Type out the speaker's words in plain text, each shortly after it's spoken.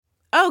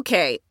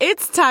Okay,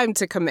 it's time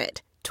to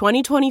commit.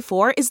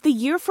 2024 is the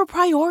year for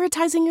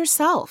prioritizing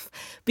yourself.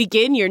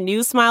 Begin your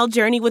new smile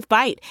journey with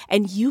Byte,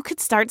 and you could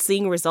start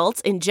seeing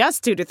results in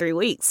just 2 to 3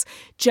 weeks.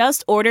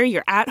 Just order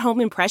your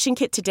at-home impression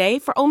kit today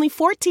for only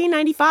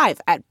 $14.95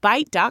 at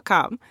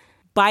Byte.com.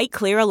 Byte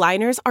Clear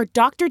aligners are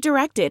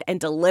doctor-directed and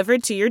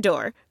delivered to your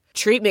door.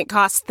 Treatment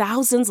costs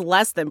thousands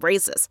less than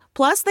braces.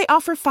 Plus, they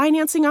offer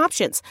financing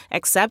options,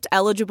 accept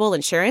eligible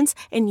insurance,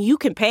 and you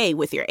can pay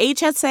with your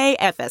HSA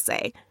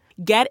FSA.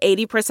 Get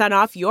 80%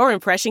 off your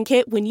impression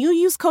kit when you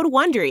use code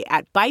WONDERY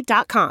at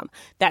Byte.com.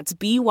 That's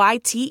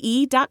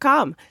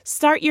BYTE.com.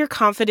 Start your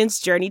confidence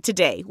journey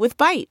today with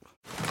Byte.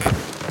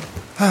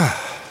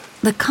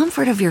 The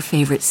comfort of your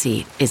favorite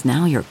seat is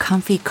now your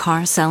comfy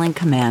car-selling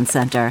command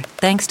center,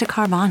 thanks to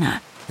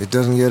Carvana. It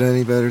doesn't get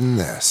any better than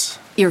this.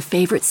 Your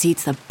favorite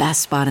seat's the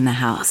best spot in the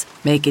house.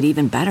 Make it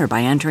even better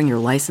by entering your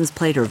license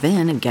plate or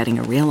VIN and getting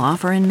a real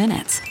offer in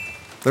minutes.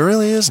 There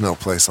really is no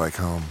place like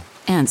home.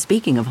 And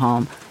speaking of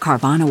home,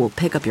 Carvana will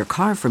pick up your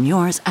car from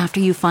yours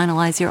after you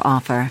finalize your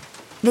offer.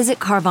 Visit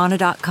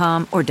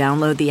Carvana.com or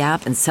download the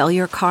app and sell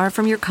your car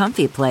from your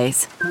comfy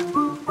place.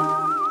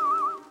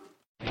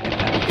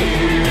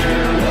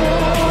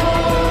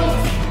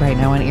 Right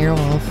now on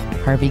Earwolf,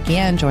 Harvey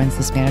Gann joins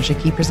the Spanish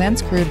Key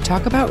Presents crew to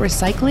talk about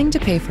recycling to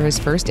pay for his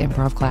first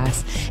improv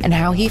class and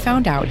how he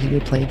found out he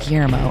would play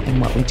Guillermo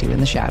in What We Do in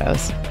the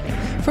Shadows.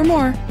 For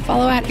more,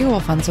 follow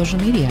 @Earwolf on social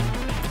media.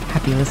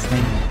 Happy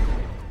listening.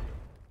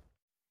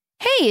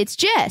 Hey, it's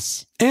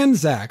Jess. And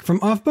Zach from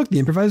Off Book, the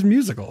improvised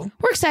musical.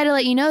 We're excited to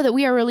let you know that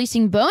we are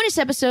releasing bonus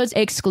episodes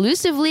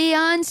exclusively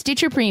on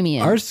Stitcher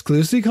Premium. Our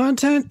exclusive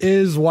content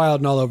is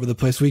wild and all over the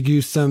place. We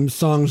use some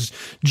songs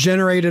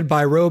generated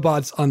by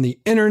robots on the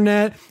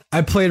internet.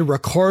 I played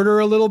Recorder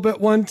a little bit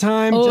one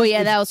time. Oh,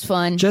 yeah, that was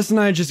fun. Jess and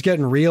I just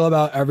getting real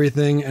about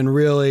everything, and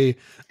really,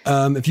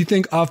 if you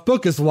think Off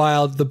Book is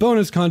wild, the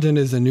bonus content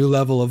is a new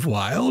level of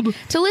wild.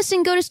 To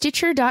listen, go to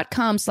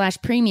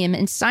Stitcher.com/premium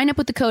and sign up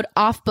with the code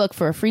OFFBOOK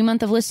for a free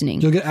month of listening.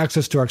 You'll get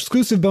access to our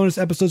exclusive bonus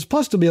episodes,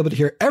 plus you'll be able to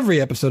hear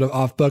every episode of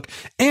Off Book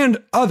and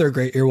other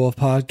great Earwolf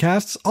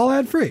podcasts, all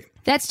ad-free.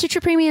 That's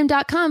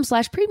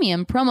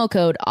StitcherPremium.com/premium, promo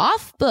code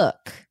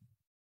OFFBOOK.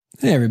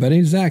 Hey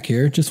everybody, Zach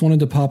here. Just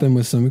wanted to pop in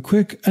with some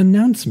quick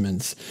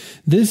announcements.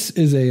 This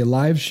is a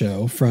live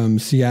show from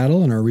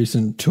Seattle on our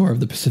recent tour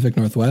of the Pacific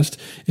Northwest.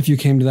 If you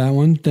came to that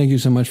one, thank you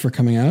so much for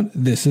coming out.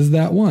 This is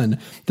that one.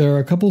 There are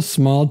a couple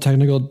small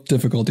technical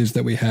difficulties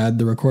that we had.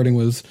 The recording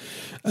was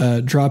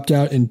dropped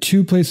out in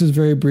 2 places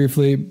very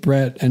briefly.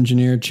 Brett,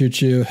 engineer Choo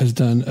Choo, has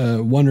done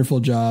a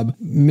wonderful job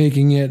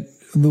making it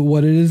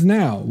what it is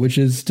now, which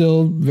is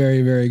still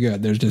very, very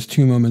good. There's just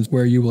 2 moments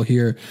where you will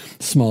hear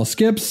small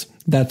skips.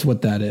 That's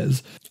what that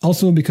is.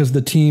 Also, because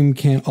the team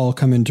can't all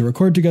come in to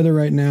record together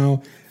right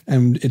now,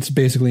 and it's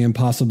basically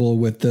impossible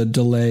with the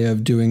delay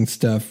of doing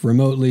stuff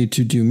remotely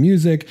to do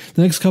music,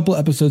 the next couple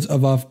episodes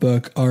of Off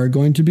Book are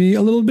going to be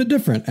a little bit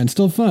different and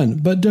still fun,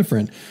 but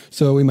different.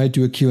 So we might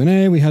do a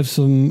Q&A. We have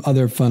some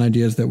other fun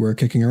ideas that we're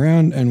kicking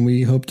around, and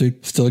we hope to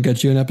still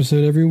get you an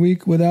episode every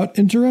week without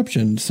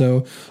interruption.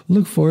 So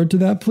look forward to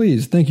that,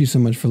 please. Thank you so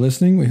much for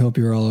listening. We hope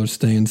you're all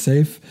staying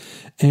safe,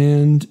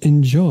 and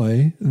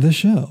enjoy the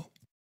show.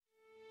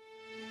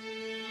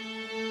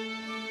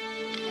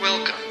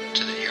 Welcome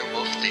to the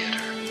Earwolf Theater.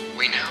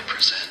 We now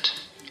present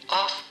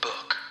Off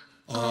Book.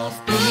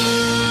 Off Book.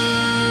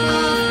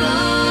 Off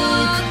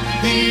Book.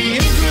 The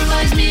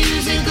improvised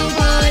musical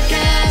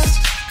podcast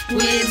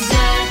with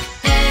Zach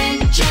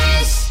and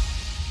Jess.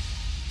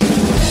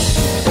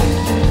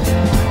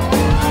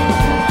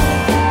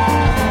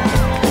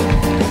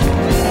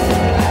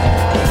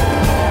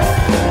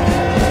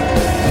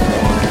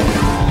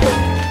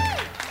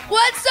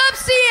 What's up,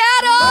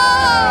 Seattle?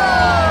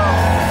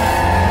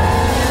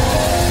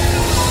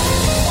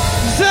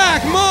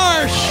 Zach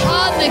Marsh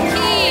On the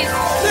keys.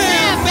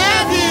 Sam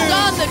Matthews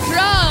on the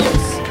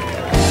drums.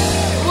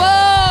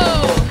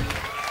 Whoa.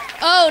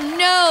 Oh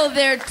no,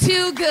 they're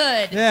too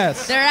good.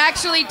 Yes. They're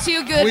actually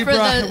too good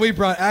We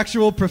brought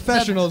actual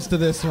professionals to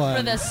this one.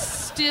 for the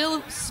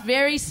still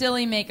very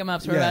silly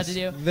make-em-ups we're about to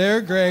do.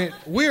 They're great.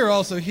 We're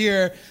also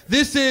here.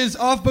 This is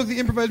Off Book, the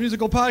improvised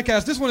musical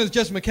podcast. This one is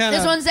Jess McKenna.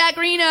 This one's Zach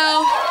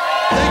Reno.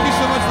 Thank you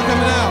so much for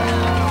coming out.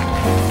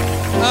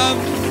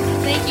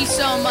 Thank you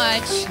so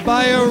much.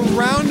 By a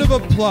round of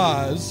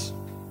applause,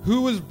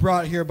 who was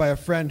brought here by a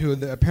friend who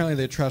apparently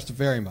they trust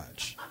very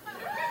much?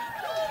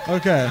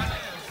 Okay.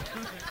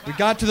 We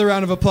got to the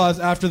round of applause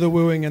after the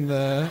wooing and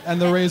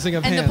the raising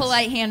of hands. And the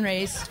polite hand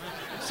raise.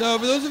 So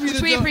for those of you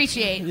Which we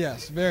appreciate.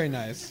 Yes, very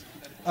nice.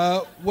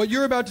 What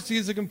you're about to see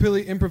is a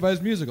completely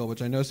improvised musical,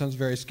 which I know sounds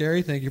very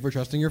scary. Thank you for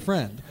trusting your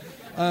friend.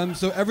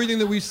 So everything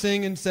that we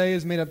sing and say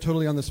is made up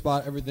totally on the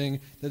spot. Everything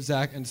that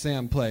Zach and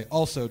Sam play,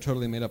 also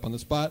totally made up on the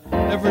spot.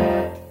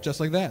 Never, just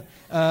like that.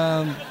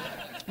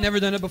 Never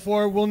done it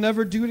before. We'll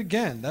never do it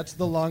again. That's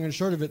the long and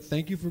short of it.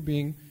 Thank you for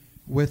being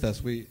with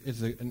us.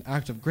 It's an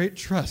act of great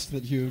trust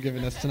that you've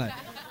given us tonight.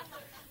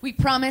 We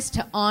promise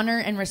to honor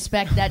and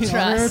respect that trust.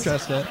 Honor and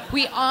trust it.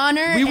 We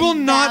honor. We will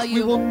and not. value.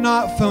 We will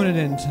not phone it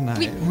in tonight.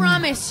 We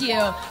promise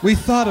you. We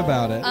thought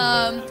about it.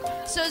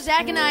 So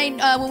Zach and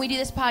I, when we do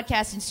this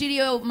podcast in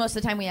studio, most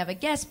of the time we have a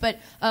guest, but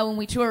when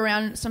we tour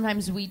around,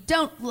 sometimes we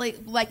don't,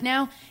 like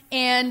now.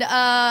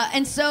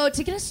 And so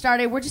to get us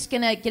started, we're just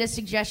gonna get a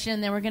suggestion,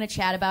 then we're gonna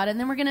chat about it, and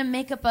then we're gonna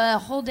make up a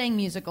whole dang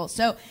musical.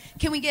 So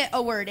can we get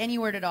a word, any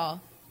word at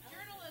all?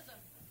 Journalism.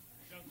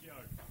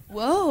 Junkyard.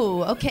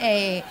 Whoa.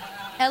 Okay.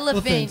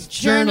 Elephants,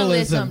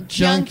 journalism,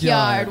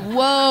 junkyard.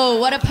 Whoa,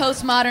 what a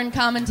postmodern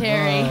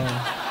commentary.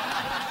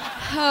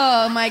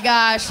 Oh my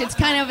gosh, it's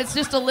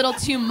just a little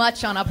too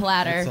much on a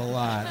platter. It's a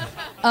lot.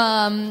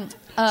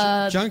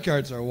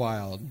 Junkyards are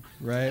wild,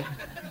 right?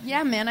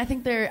 Yeah, man, I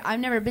think I've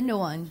never been to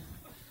one.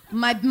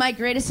 My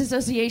greatest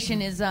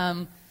association is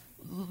The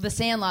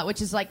Sandlot,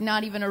 which is like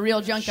not even a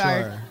real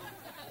junkyard. Sure.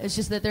 It's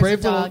just that there's a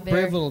dog there.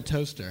 Brave Little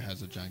Toaster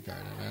has a junkyard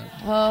in it.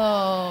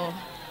 Oh.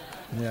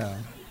 Yeah.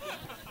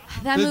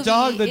 That the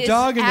movie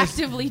dog is in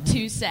actively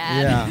too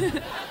sad.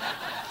 Yeah.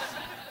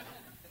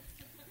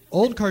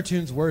 Old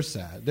cartoons were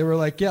sad. They were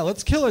like, yeah,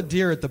 let's kill a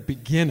deer at the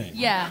beginning.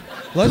 Yeah.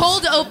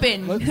 Cold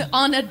open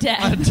on a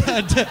dead.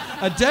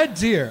 A dead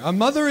deer. A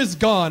mother is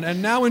gone, and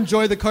now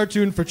enjoy the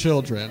cartoon for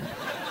children.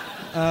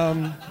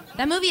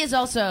 That movie is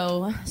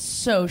also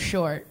so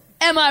short.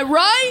 Am I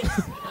right?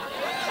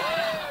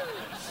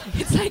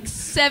 It's like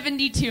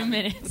 72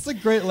 minutes. It's a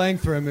great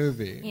length for a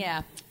movie.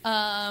 Yeah.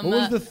 What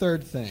was the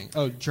third thing?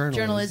 Oh,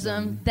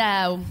 journalism.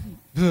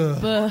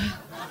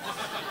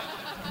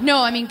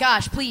 No, I mean,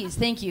 gosh, please,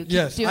 thank you. Keep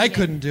yes, doing I it.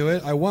 couldn't do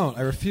it. I won't.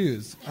 I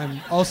refuse. I'm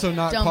also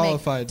not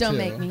qualified don't to.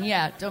 make me.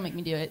 Yeah, don't make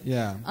me do it.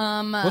 Yeah.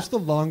 What's the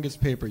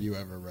longest paper you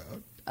ever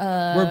wrote?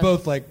 We're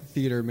both like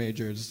theater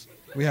majors.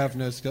 We have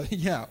no skill.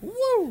 Yeah.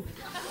 Woo.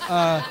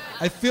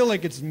 I feel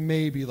like it's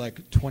maybe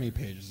like 20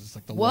 pages. It's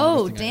like the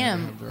longest thing I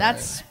ever had to write.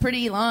 That's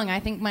pretty long. I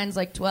think mine's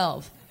like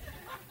 12.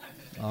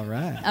 All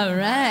right.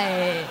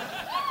 Okay.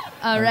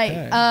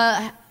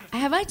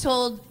 Have I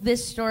told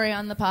this story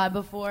on the pod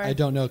before? I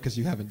don't know because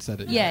you haven't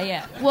said it yet.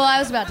 Yeah. Well, I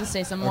was about to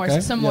say some more Okay.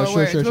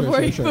 words Sure.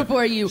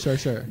 before you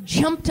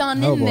jumped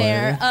on in boy.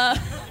 there.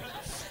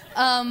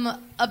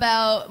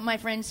 About my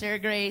friend Sarah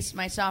Grace,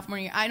 my sophomore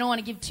year. I don't want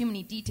to give too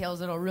many details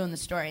that'll ruin the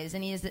story.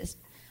 And he is this.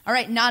 All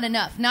right, not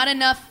enough.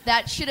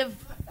 That should have,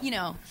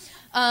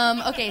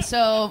 okay,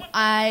 so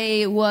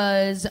I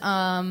was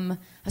a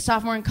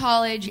sophomore in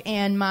college,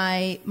 and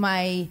I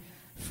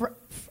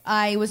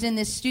was in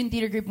this student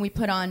theater group, and we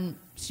put on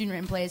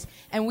student-written plays,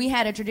 and we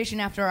had a tradition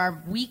after our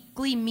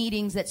weekly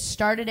meetings that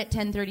started at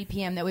 10:30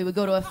 p.m. that we would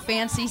go to a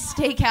fancy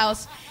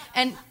steakhouse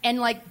and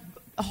like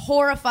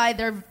horrify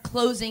their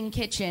closing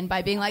kitchen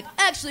by being like,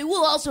 actually,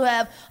 we'll also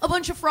have a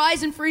bunch of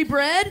fries and free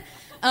bread.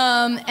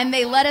 And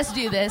they let us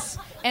do this,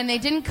 and they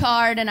didn't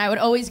card, and I would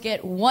always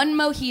get one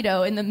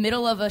mojito in the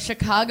middle of a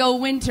Chicago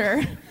winter.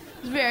 It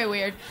was very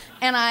weird.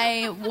 And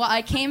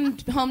I came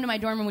home to my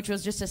dorm room, which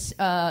was just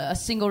a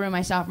single room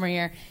my sophomore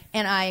year,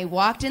 and I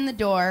walked in the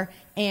door,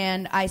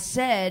 and I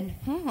said,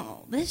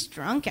 this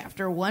drunk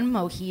after one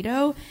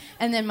mojito?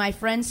 And then my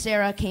friend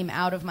Sarah came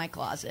out of my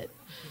closet.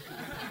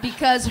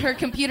 Because her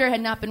computer had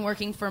not been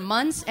working for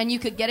months, and you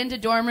could get into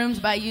dorm rooms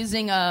by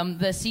using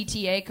the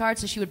CTA card,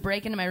 so she would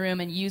break into my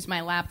room and use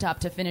my laptop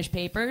to finish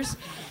papers.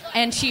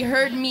 And she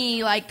heard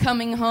me,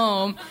 coming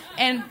home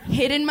and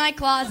hid in my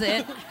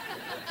closet.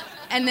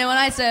 And then when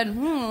I said,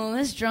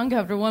 this drunk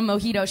after one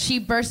mojito, she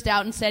burst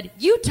out and said,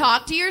 you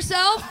talk to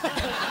yourself? And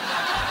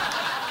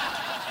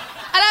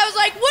I was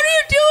like, what are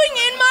you doing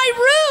in my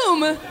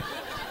room?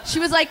 She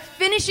was like,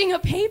 finishing a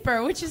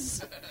paper, which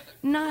is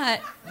not...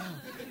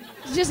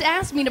 Just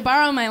asked me to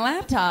borrow my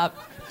laptop.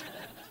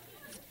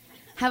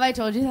 Have I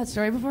told you that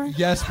story before?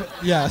 Yes.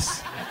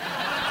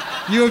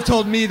 You have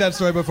told me that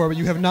story before, but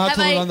you have not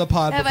told it on the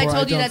pod before. Have I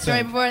told you that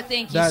story before?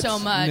 Thank you so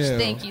much. New.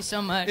 Thank you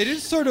so much. It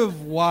is sort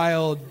of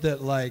wild that,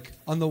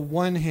 on the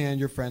one hand,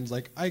 your friends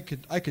I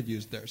could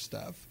use their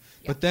stuff,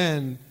 but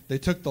then they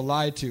took the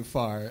lie too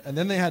far, and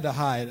then they had to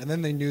hide, and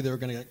then they knew they were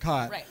going to get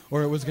caught, right.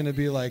 Or it was going to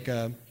be like,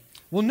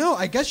 well, no,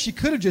 I guess she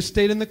could have just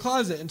stayed in the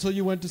closet until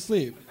you went to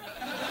sleep.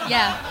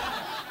 Yeah.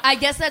 I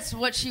guess that's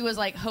what she was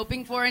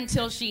hoping for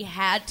until she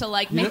had to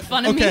make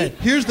fun of me. Okay,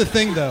 here's the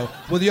thing though.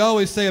 What you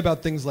always say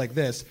about things like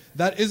this,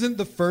 that isn't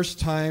the first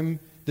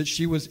time that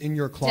she was in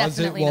your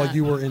closet Definitely while not.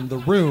 you were in the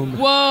room.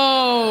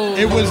 Whoa!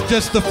 It was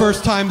just the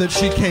first time that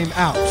she came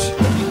out.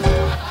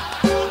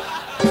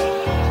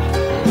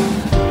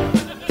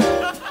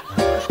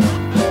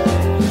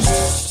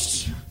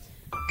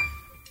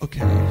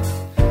 Okay.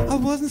 I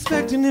wasn't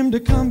expecting him to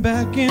come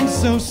back in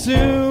so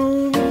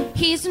soon.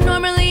 He's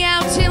normally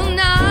out till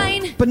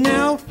 9. But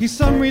now, he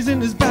some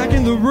reason is back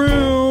in the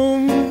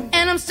room.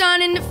 And I'm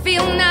starting to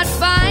feel not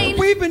fine.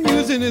 We've been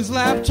using his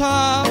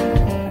laptop,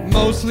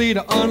 mostly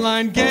to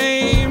online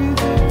game.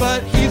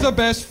 But he's our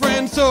best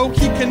friend, so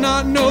he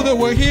cannot know that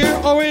we're here,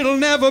 or it'll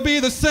never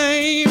be the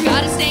same.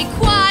 Gotta stay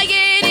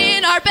quiet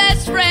in our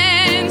best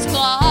friend's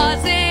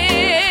closet.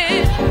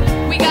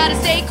 We gotta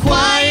stay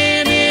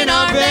quiet in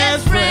our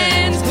best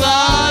friend's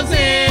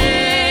closet.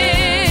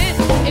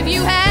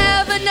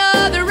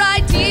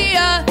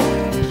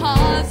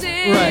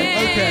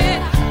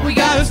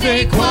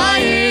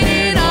 quiet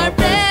in our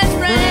best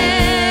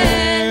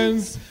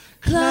friend's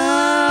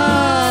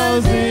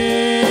closet.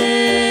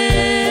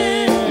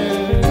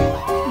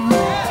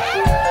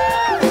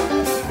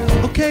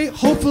 Okay,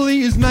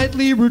 hopefully his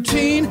nightly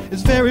routine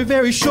is very,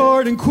 very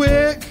short and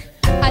quick.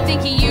 I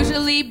think he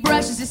usually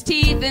brushes his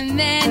teeth and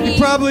then He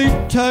probably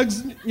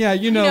tugs. Yeah,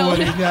 you know what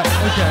he. Yeah,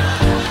 okay.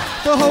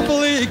 So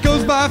hopefully it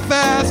goes by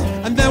fast,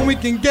 and then we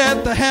can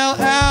get the hell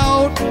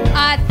out.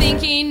 I think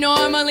he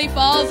normally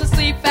falls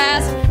asleep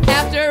fast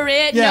after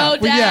it, no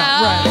doubt.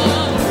 Yeah, right.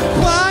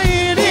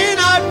 Quiet in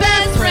our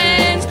best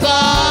friend's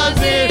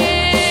closet.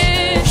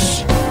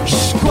 Shh,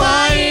 shh,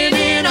 quiet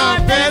in our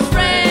best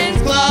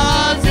friend's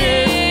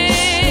closet.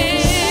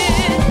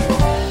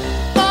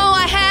 Oh,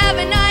 I have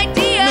an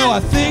idea. No, I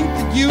think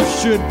that you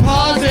should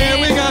pause it.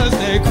 We gotta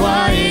stay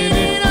quiet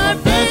in our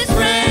best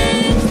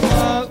friend's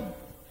closet.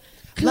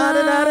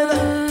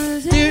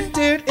 Dude,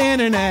 dude,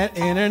 internet,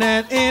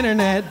 internet,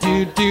 internet.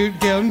 Dude, dude,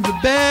 go to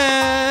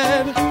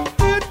bed.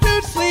 Dude,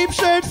 dude, sleep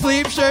shirt,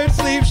 sleep shirt,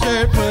 sleep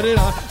shirt. Put it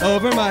on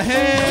over my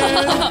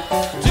head.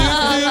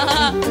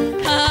 Dude,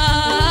 dude,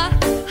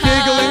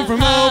 giggling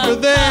from over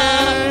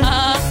there.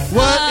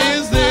 What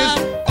is this?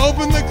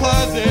 Open the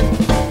closet.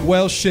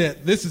 Well,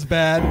 shit, this is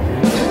bad.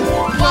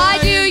 Why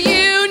do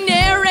you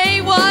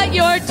narrate what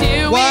you're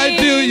doing? Why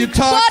do you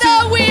talk What to-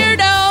 a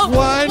weirdo.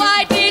 Why-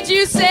 did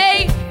you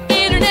say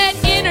internet,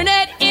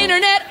 internet,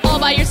 internet all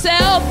by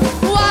yourself?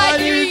 Why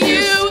do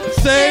you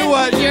say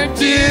what you're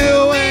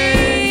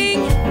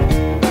doing?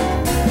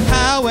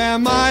 How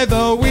am I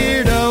the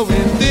weirdo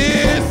in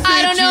this situation?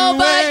 I don't know,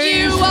 but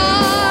you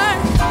are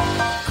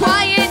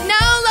quiet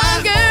no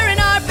longer in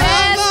our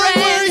best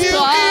friend's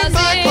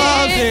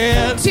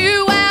closet.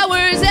 2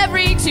 hours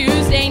every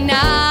Tuesday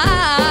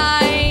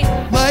night.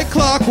 Like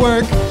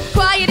clockwork.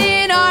 Quiet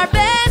in our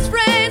best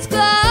friend's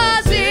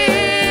closet.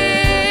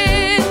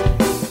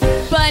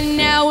 But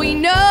now we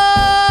know,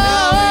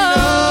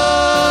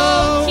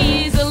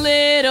 he's a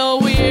little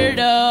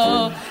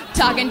weirdo.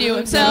 Talking to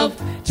himself.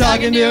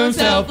 Talking to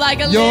himself like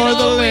a You're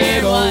little the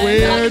weird little one.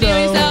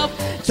 weirdo.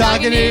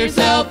 Talking to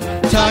yourself.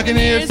 Talking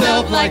to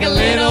yourself like a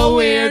little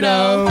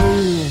weirdo.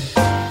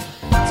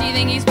 Do you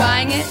think he's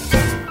buying it?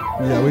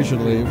 Yeah, we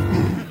should leave.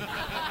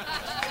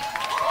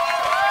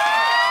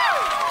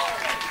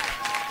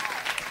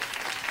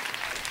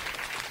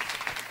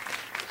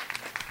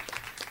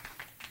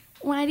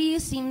 Why do you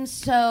seem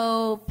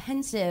so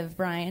pensive,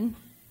 Brian?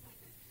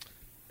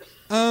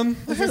 I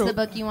This heard is a- the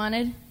book you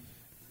wanted.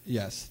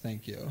 Yes,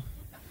 thank you.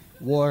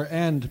 War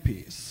and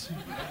Peace.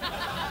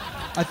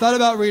 I thought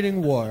about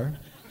reading War,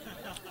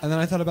 and then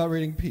I thought about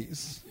reading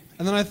Peace.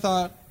 And then I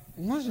thought,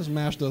 let's just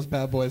mash those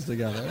bad boys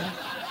together.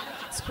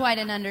 It's quite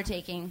an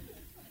undertaking.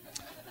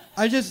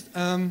 I just,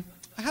 I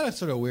had a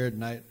sort of weird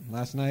night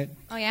last night.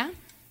 Oh, yeah?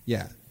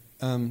 Yeah.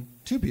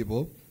 2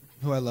 people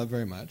who I love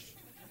very much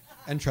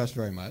and trust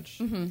very much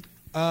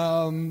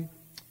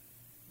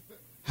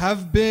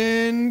have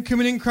been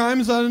committing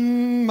crimes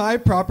on my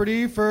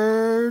property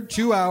for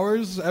 2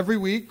 hours every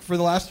week for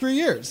the last 3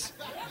 years.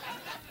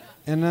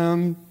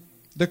 And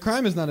the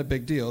crime is not a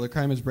big deal. The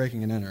crime is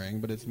breaking and entering,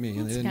 but it's me,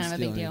 and they It's didn't kind of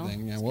a steal big deal.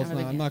 anything. Yeah, It's well, kind of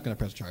a big I'm deal. not going to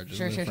press charges.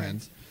 Sure, We're sure, sure.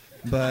 friends.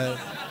 But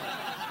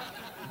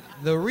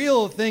the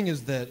real thing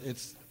is that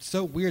it's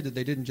so weird that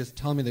they didn't just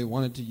tell me they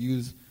wanted to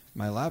use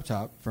my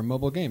laptop for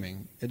mobile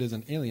gaming. It is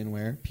an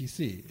Alienware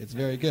PC. It's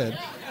very good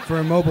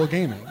for mobile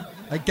gaming.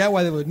 I get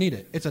why they would need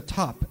it. It's a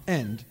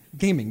top-end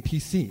gaming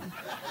PC.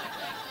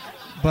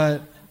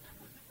 But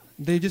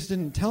they just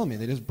didn't tell me.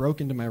 They just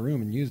broke into my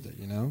room and used it,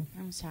 you know?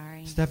 I'm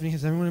sorry. Stephanie,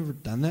 has anyone ever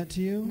done that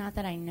to you? Not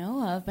that I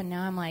know of, but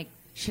now I'm like,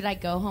 should I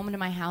go home to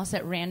my house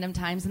at random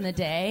times in the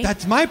day?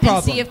 That's my problem.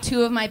 And see if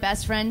 2 of my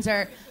best friends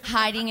are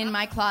hiding in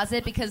my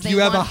closet because Do they you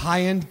have a want...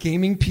 high-end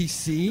gaming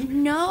PC?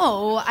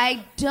 No,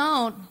 I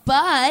don't,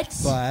 but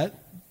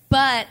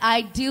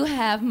I do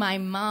have my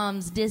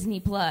mom's Disney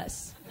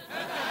Plus.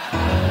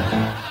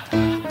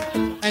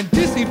 And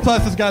Disney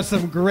Plus has got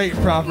some great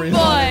properties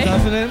on it, Boy.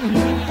 doesn't it?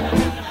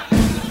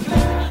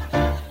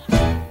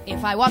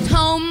 If I walked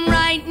home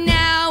right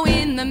now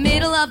in the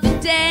middle of the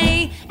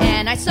day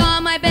and I saw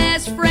my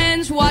best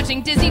friends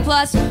watching Disney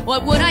Plus,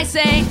 what would I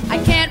say?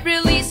 I can't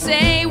really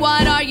say.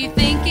 What are you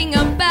thinking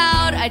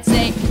about? I'd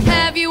say,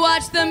 have you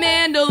watched The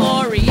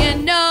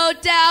Mandalorian? No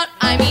doubt.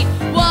 I mean,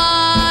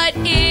 what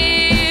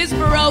is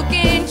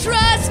broken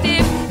trust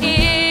if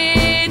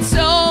it's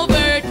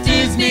over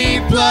Disney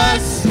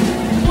Plus?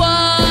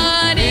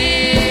 What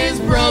is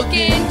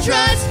broken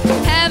trust?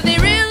 Have they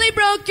really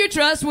broke your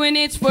trust when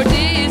it's for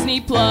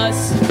Disney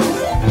Plus?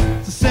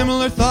 It's a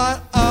similar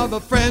thought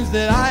about friends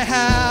that I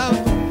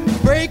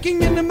have.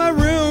 Breaking into my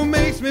room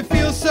makes me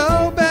feel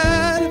so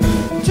bad.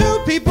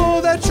 2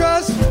 people that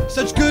trust,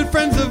 such good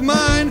friends of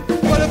mine.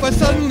 What if I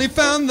suddenly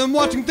found them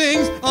watching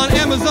things on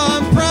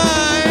Amazon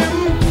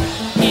Prime?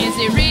 Is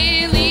it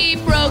really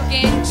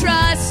broken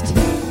trust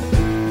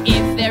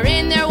if they're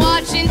in there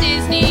watching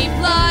Disney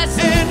Plus?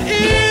 And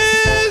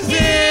is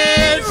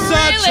it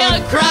such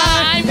really a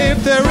crime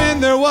if they're in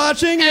there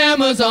watching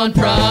Amazon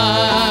Prime?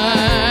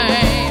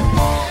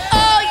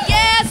 Oh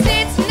yes,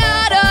 it's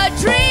not a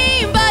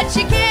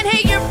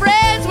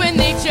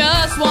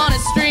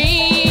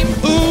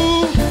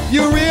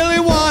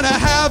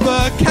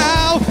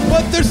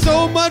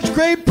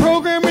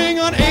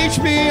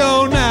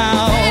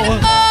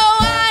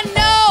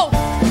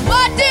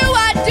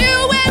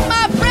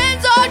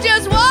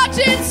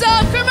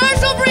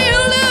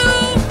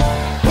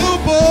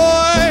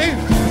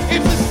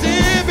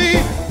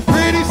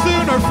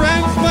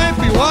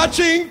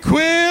watching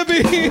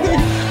Quibi.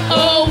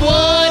 Oh,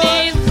 what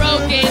is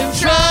broken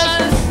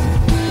trust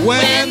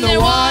when they're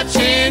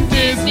watching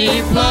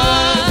Disney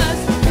Plus?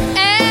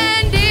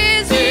 And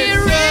is it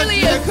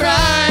really a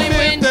crime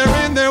when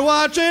they're in there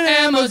watching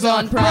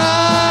Amazon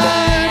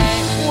Prime?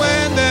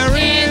 When they're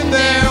in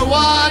there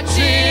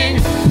watching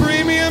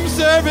premium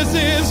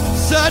services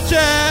such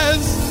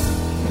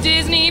as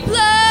Disney Plus,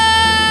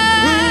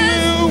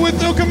 Hulu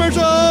with no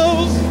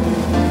commercials,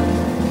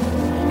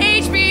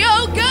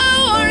 HBO Go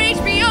or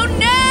HBO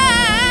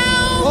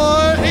Now,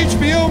 or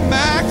HBO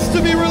Max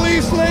to be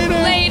released later.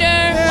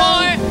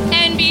 Or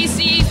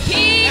NBC's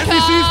Peacock.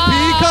 NBC's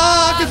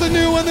Peacock is a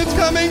new one that's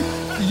coming.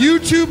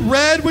 YouTube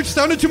Red, which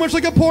sounded too much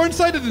like a porn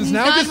site, it is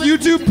now Not just with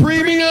YouTube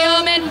Premium.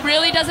 and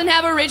really doesn't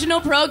have original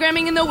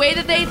programming in the way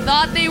that they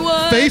thought they would.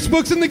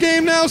 Facebook's in the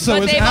game now, so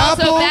but is they've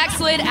Apple. also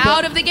backslid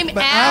out of the game. But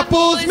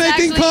Apple Apple's is making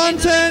actually into the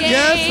content. game.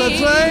 Yes,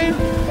 that's right.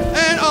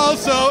 And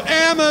also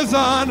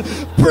Amazon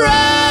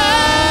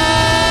Prime.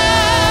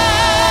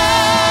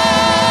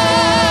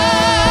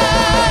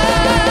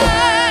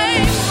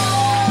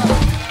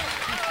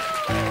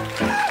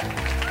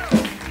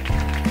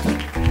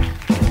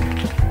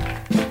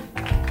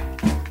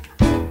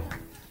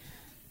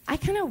 I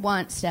kind of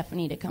want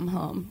Stephanie to come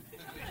home.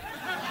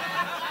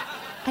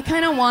 I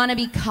kind of want to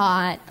be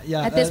caught.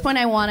 Yeah, At this point,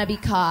 I want to be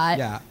caught.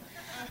 Yeah.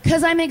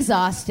 Because I'm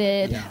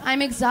exhausted. Yeah.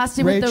 I'm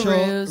exhausted with the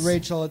ruse.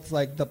 Rachel, it's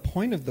like the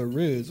point of the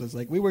ruse was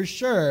like we were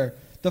sure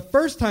the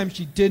first time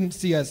she didn't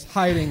see us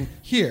hiding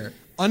here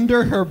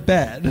under her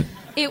bed.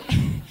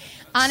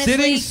 Honestly,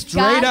 Sitting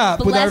straight God up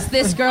with bless our-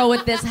 this girl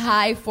with this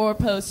high 4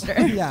 poster.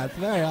 Yeah, it's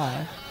very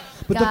high.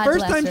 But God the first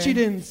bless time her. she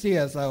didn't see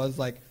us, I was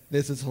like,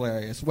 this is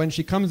hilarious. When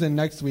she comes in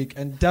next week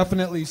and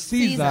definitely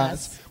sees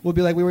us, we'll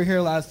be like, we were here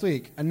last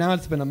week. And now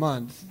it's been a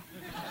month.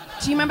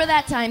 Do you remember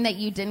that time that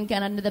you didn't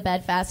get under the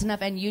bed fast enough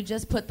and you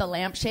just put the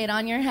lampshade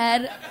on your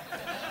head?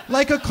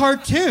 Like a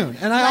cartoon.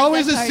 And I Like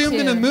always a assumed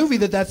in a cartoon. movie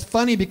that that's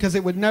funny because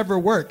it would never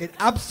work. It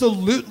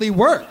absolutely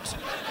worked.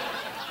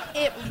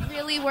 It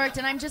really worked,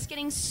 and I'm just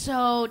getting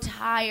so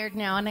tired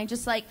now. And I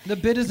just like The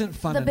bit isn't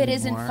fun the bit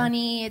isn't anymore.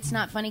 funny. It's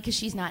not funny because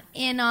she's not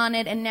in on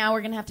it, and now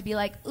we're gonna have to be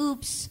like,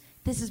 oops,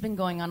 this has been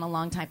going on a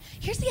long time.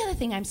 Here's the other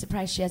thing I'm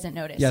surprised she hasn't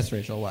noticed. Yes,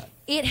 Rachel, what?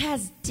 It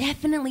has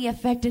definitely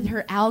affected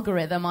her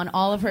algorithm on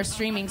all of her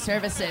streaming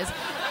services,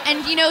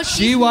 and you know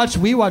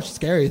We watch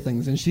scary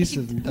things, and she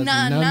says, no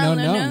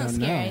no,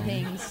 scary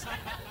things.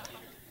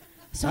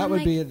 So That I'm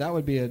would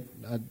like- be a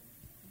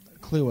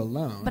clue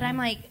alone. But I'm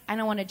like, I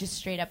don't want to just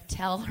straight up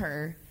tell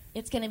her.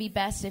 It's going to be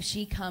best if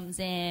she comes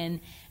in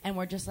and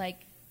we're just like,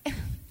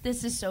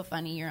 this is so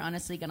funny. You're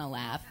honestly going to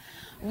laugh.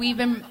 We've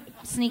been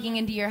sneaking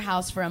into your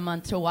house for a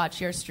month to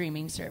watch your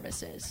streaming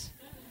services.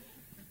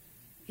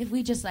 If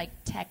we just like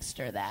text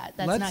her that's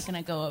not going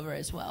to go over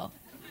as well.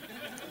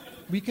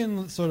 We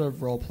can sort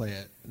of role play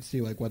it and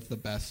see like what's the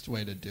best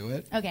way to do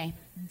it. Okay.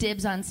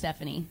 Dibs on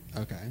Stephanie.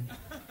 Okay.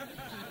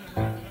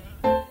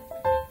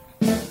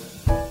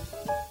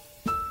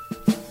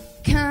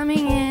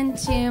 Coming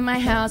into my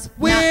house.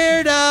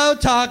 Weirdo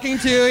talking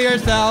to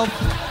yourself.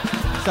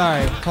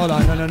 Sorry, hold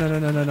on.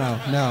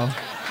 No.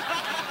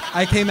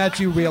 I came at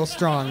you real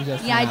strong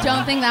just Yeah, now. I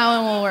don't think that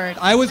one will work.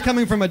 I was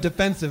coming from a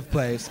defensive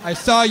place. I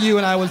saw you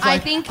and I was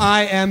like,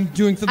 I am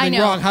doing something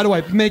know. wrong. How do I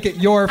make it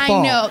your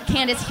fault? I know,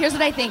 Candace, here's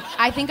what I think.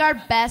 I think our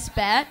best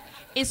bet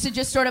is to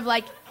just sort of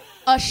like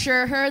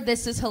assure her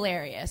this is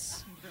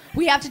hilarious.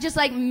 We have to just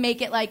like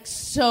make it like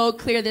so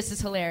clear this is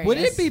hilarious. Would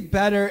it be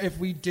better if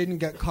we didn't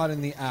get caught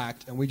in the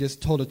act and we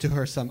just told it to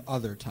her some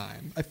other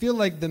time? I feel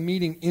like the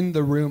meeting in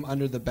the room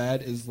under the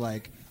bed is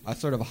like a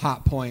sort of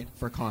hot point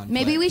for conflict.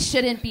 Maybe we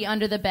shouldn't be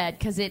under the bed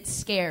because it's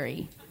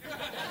scary.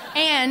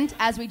 And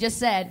as we just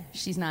said,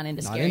 she's not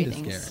into scary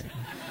things. Scary.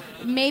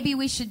 Maybe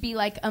we should be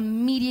like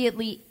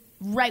immediately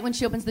right when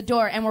she opens the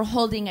door and we're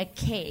holding a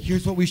cake.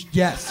 Here's what we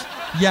yes.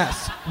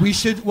 We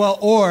should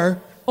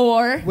or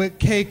with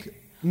cake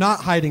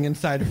not hiding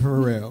inside of her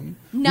room.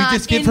 Not we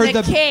just give in her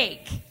the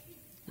cake.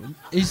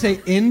 You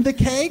say in the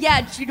cake?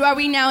 Yeah, are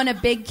we now in a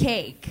big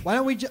cake? Why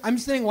don't we? I'm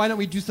saying why don't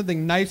we do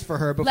something nice for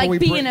her before Like we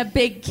be bring in a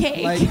big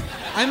cake. Like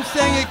I'm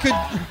saying it could.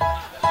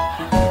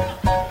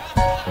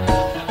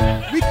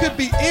 We could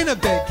be in a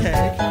big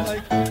cake.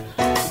 Like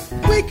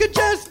we could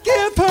just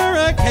give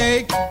her a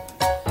cake.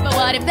 But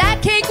what if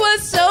that cake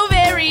was so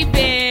very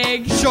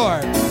big? Sure,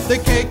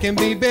 the cake can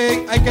be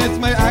big. I guess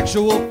my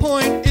actual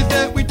point is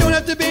that we don't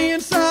have to be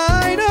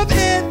inside of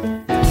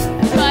it.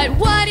 But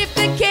what if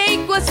the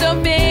cake was so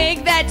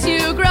big that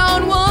 2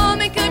 grown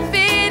women could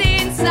fit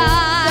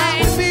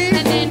inside?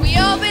 And then we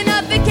open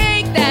up the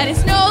cake that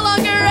is no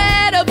longer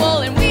edible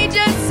and we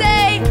just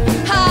say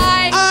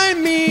hi. I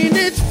mean,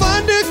 it's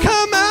fun to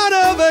come out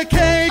of a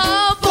cake.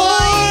 Oh,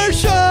 for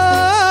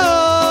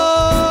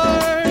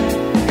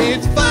sure.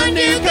 It's fun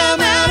to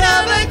come out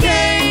of a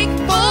cake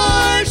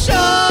for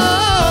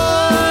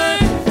sure.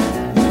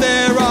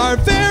 There are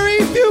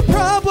very few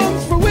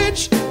problems for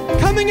which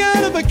coming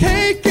out of a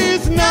cake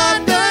is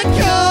not the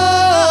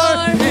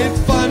cure. It's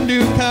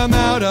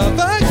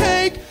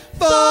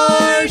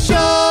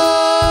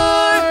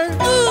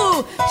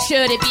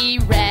Could it be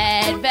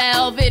red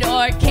velvet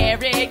or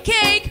carrot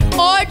cake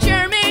or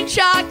German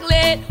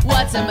chocolate?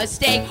 What's a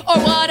mistake? Or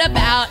what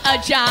about a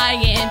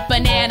giant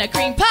banana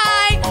cream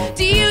pie?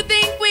 Do you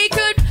think we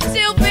could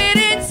still fit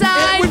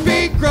inside? It would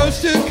be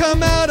gross to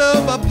come out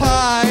of a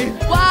pie.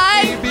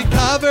 Why? It'd be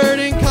covered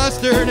in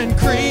custard and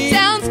cream.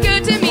 Sounds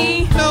good to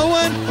me. No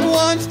one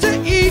wants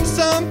to eat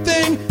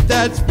something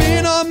that's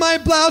been on my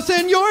blouse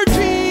and your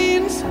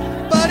jeans,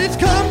 but it's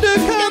come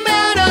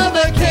out of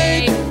a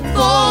cake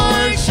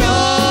for sure.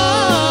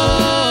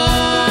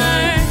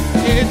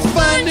 It's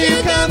fun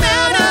to come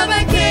out of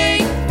a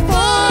cake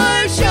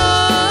for sure.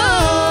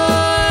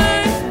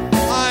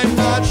 I'm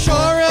not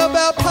sure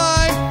about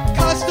pie.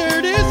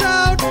 Custard is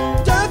out.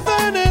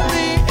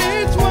 Definitely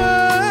it's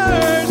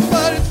worse,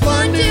 but it's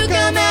fun to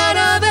come out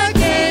of a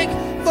cake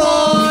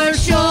for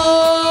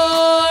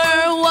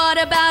sure. What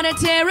about a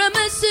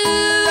tiramisu?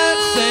 That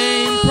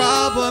same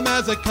problem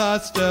as a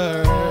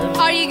custard.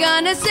 Are you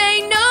gonna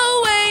say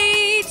no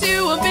way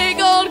to a big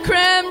old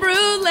creme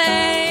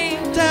brulee?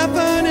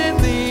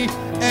 Definitely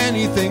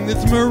anything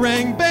that's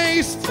meringue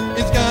based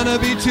is gonna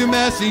be too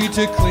messy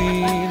to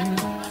clean.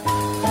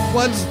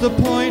 What's the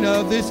point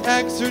of this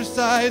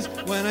exercise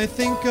when I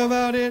think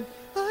about it?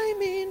 I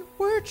mean,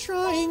 we're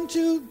trying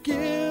to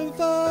give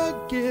a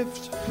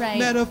gift, Right.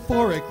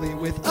 metaphorically,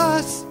 with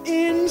us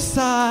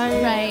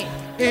inside. Right.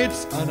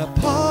 It's an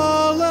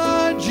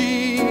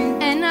apology.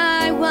 And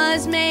I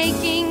was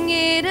making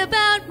it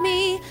about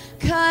me,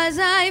 'cause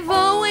I've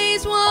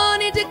always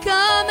wanted to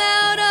come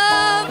out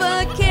of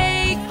a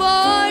cake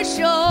for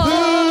sure.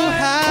 Who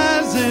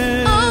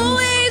hasn't?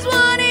 Always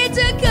wanted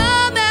to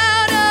come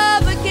out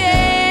of a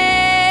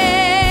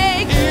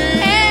cake.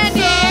 And if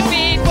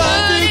it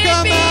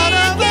couldn't be a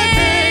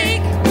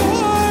cake,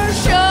 for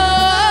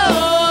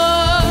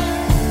sure.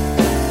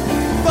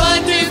 Fun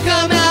to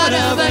come out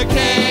of a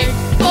cake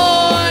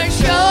For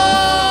sure.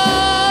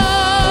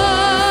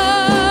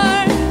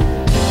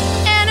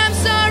 And I'm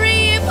sorry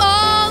if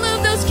all of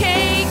those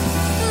cake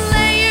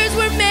layers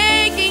were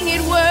making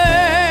it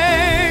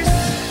worse.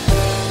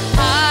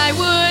 I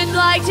would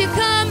like to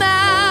come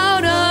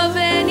out of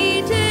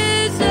any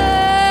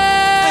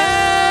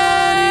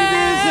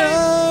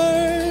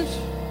dessert.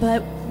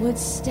 But would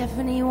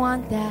Stephanie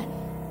want that?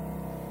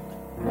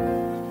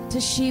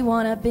 Does she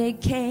want a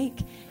big cake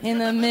in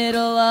the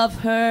middle of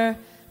her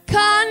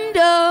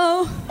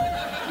condo?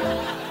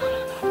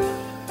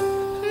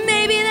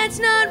 Maybe that's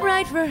not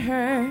right for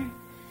her.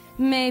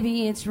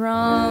 Maybe it's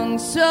wrong.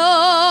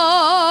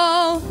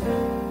 So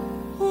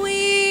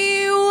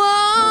we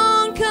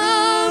won't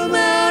come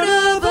out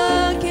of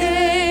a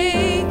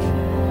cake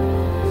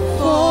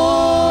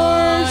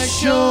for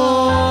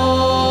sure.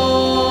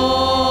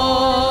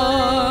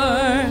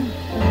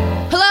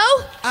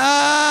 Hello?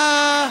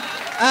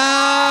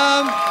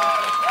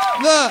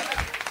 Look.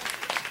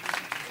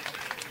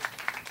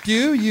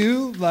 Do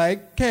you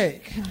like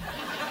cake?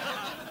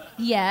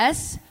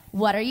 Yes.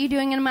 What are you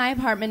doing in my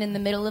apartment in the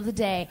middle of the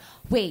day?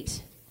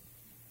 Wait.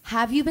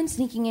 Have you been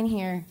sneaking in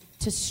here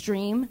to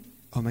stream?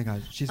 Oh my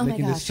gosh, she's Oh my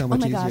making gosh, this so oh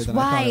much my easier gosh, than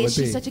why I thought it would is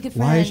she be. such a good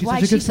Why is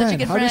friend? she such a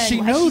good friend? How does she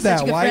Why know is she such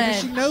that? a good Why does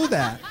friend? she know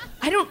that?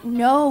 I don't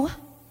know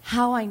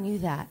how I knew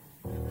that.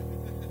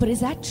 But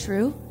is that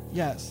true?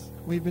 Yes,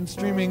 we've been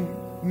streaming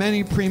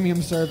many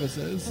premium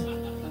services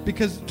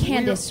because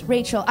Candace,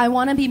 Rachel, I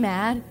want to be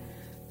mad,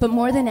 but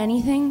more than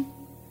anything,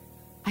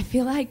 I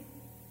feel like,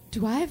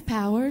 do I have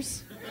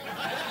powers?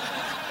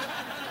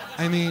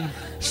 I mean,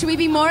 Should we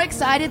be more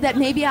excited that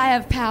maybe I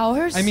have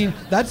powers?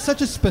 that's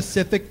such a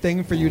specific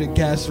thing for you to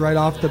guess right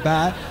off the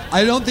bat.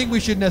 I don't think we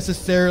should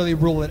necessarily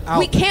rule it out.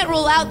 We can't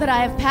rule out that I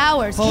have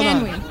powers,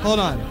 can we? Hold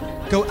on.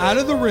 Go out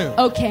of the room.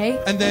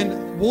 Okay. And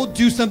then we'll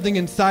do something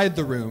inside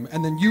the room,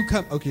 and then you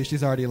come. Okay,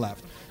 she's already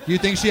left. Do you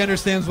think she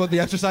understands what the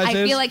exercise is?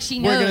 I feel like she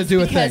knows. We're gonna do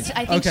because a thing.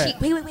 I think okay.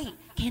 Wait,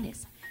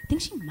 Candace. I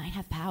think she might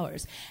have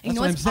powers. And That's you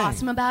know what what's I'm saying.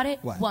 awesome about it?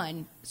 What?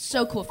 One,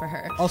 so cool for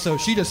her. Also,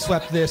 she just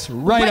swept this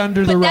right But-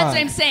 under but the rug. that's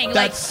what I'm saying.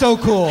 That's like, so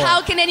cool.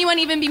 How can anyone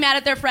even be mad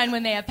at their friend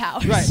when they have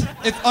powers? Right.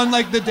 It's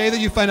unlike the day that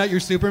you find out you're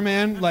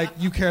Superman. Like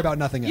you care about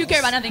nothing else. You care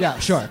about nothing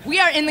else. Yeah, sure.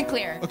 We are in the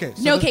clear. Okay.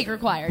 So no then cake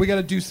required. We got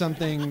to do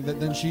something that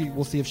then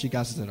we'll see if she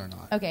guesses it or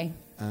not. Okay.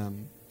 I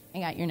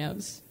got your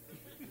nose.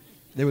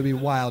 It would be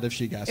wild if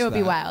she guessed It would be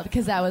that. wild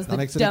because that was That the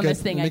makes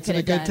dumbest it thing I makes could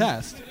it a have good done.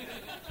 test.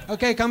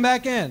 Okay, come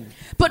back in.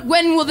 But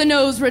when will the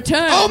nose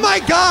return? Oh my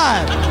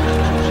God!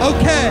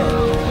 Okay.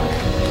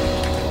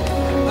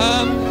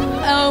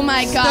 Oh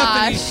my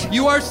gosh. Stephanie,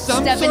 you are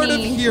some sort of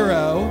Stephanie.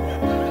 hero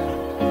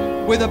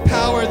with a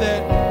power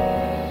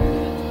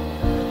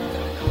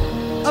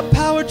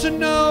to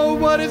know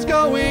what is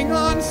going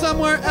on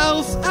somewhere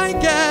else, I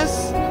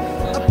guess.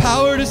 A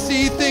power to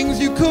see things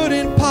you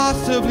couldn't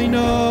possibly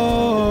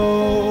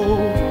know.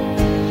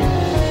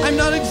 I'm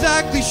not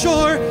exactly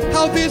sure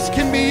how this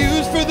can be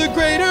used for the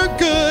greater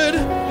good,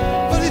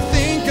 but I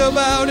think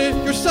about it,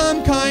 you're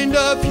some kind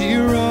of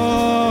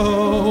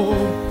hero.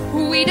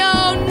 We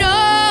don't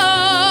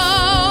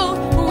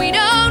know. We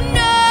don't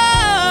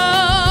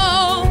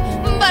know.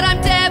 But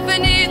I'm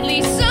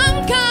definitely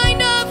some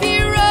kind of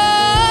hero.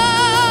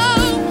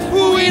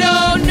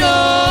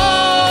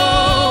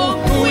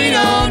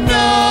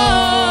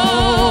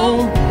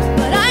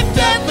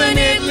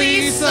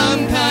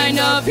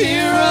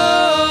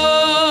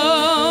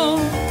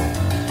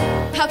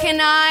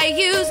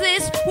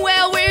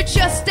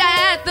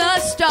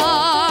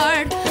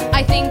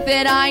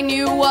 I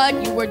knew what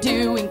you were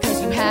doing, 'cause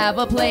you have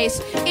a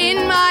place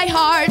in my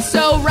heart.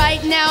 So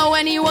right now,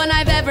 anyone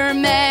I've ever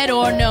met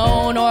or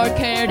known or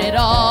cared at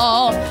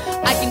all,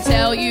 I can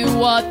tell you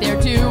what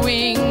they're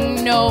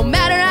doing, no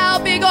matter how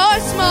big or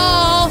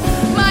small.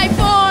 My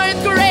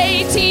 4th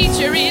grade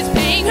teacher is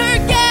paying her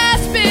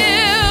gas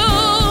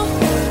bill.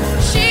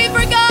 She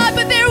forgot,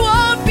 but there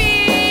won't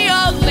be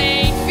a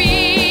late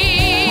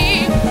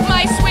fee.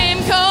 My swim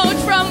coach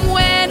from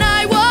when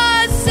I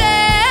was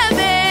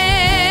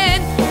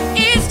 7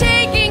 is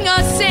taking a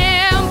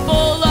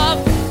sample of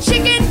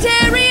chicken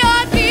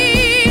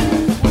teriyaki.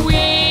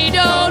 We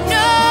don't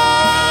know,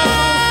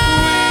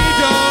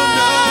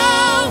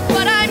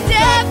 but I'm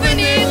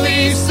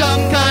definitely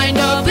some kind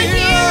of a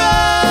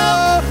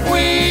hero.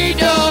 We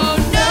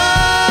don't know,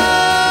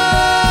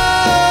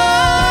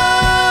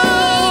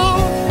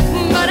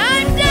 but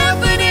I'm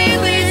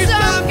definitely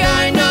some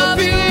kind of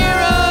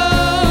hero.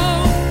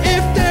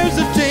 If there's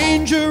a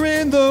danger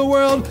in the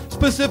world,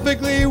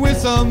 specifically with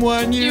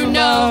someone you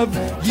love,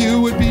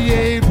 you would be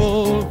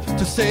able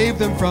to save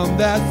them from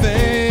that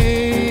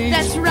fate.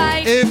 That's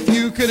right. If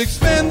you could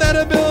expand that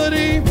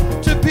ability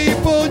to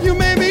people you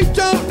maybe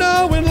don't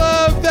know and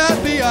love,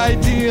 that'd be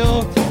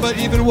ideal. But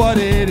even what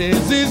it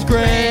is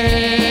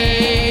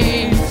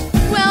great.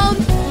 Well,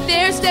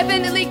 there's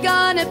definitely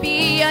gonna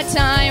be a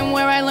time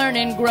where I learn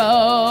and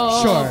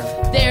grow. Sure.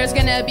 There's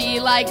gonna be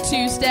like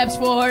 2 steps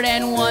forward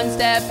and 1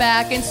 step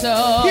back, and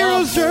so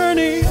Hero's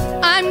journey.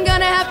 I'm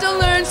gonna have to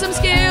learn some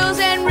skills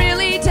and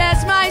really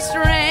test my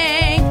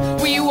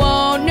strength. We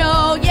won't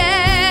know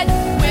yet.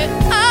 With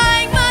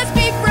I must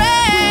be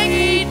frank,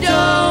 we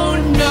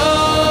don't know.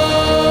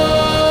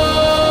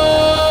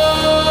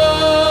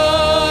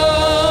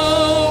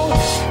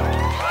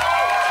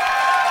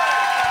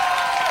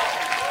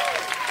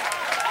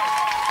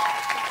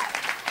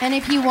 And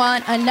if you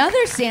want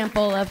another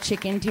sample of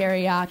chicken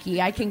teriyaki,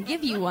 I can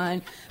give you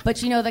one.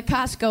 But you know, the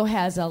Costco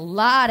has a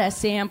lot of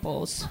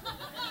samples.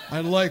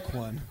 I'd like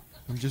one.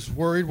 I'm just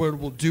worried what it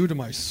will do to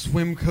my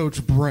swim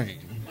coach brain.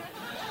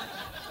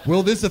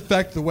 Will this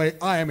affect the way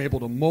I am able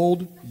to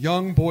mold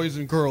young boys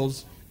and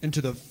girls into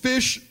the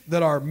fish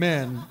that are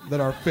men that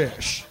are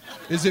fish?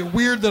 Is it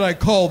weird that I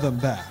call them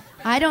that?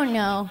 I don't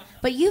know,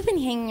 but you've been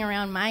hanging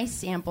around my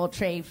sample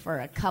tray for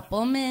a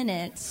couple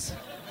minutes.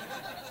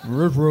 It's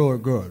really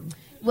good.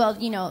 Well,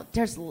 you know,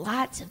 there's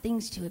lots of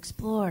things to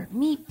explore.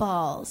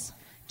 Meatballs,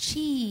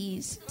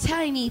 cheese,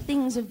 tiny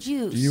things of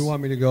juice. Do you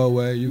want me to go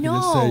away? You can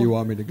just say you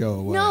want me to go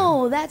away.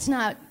 No, that's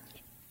not...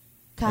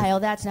 Kyle,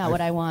 that's not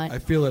what I want. I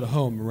feel at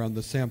home around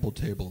the sample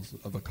tables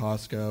of a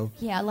Costco.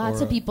 Yeah,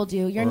 lots or of people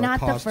do. You're or not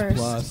a the Cost first.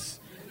 Plus,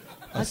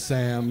 a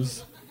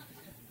Sam's.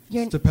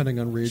 You're- It's depending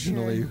on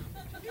regionally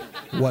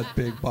what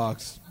big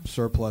box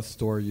surplus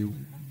store you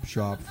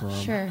shop from.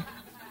 Sure.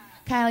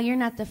 Kyle, you're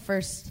not the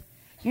first.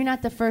 You're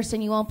not the first,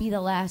 and you won't be the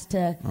last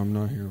to... I'm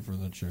not here for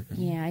the chicken.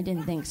 Yeah, I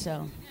didn't think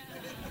so.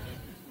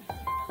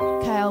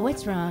 Kyle,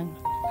 what's wrong?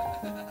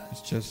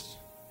 It's just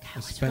I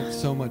spent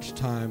so much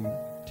time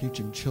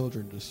teaching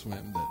children to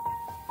swim that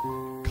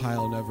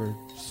Kyle never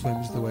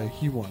swims the way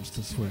he wants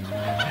to swim.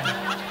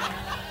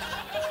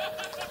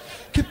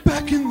 Get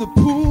back in the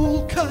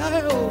pool,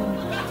 Kyle.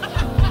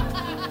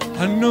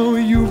 I know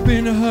you've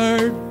been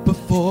hurt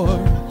before.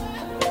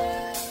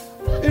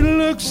 It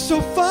looks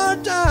so far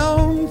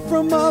down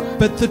from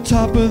up at the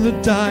top of the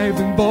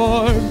diving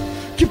board.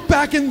 Get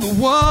back in the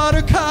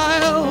water,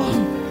 Kyle.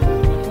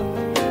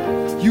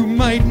 You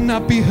might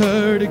not be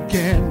hurt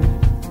again.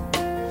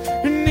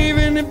 And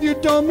even if you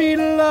don't meet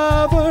a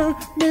lover,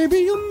 maybe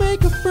you'll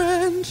make a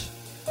friend.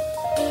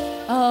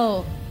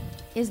 Oh,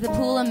 is the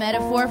pool a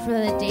metaphor for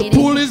the dating? The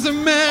pool is a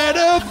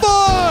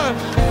metaphor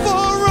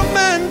for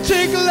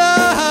romantic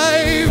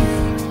life.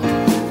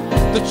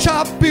 The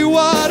choppy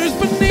waters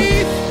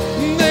beneath,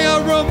 they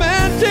are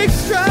romantic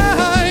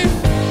strife.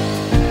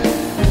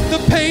 The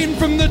pain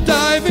from the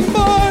diving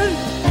board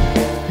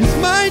is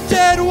my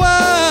dead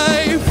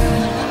wife.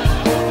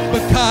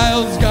 But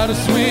Kyle's gotta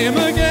swim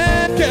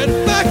again. Get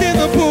back in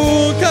the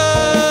pool,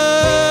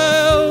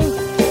 Kyle.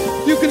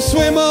 You can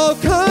swim all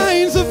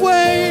kinds of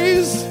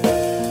ways.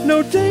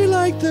 No day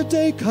like the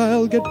day,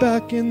 Kyle. Get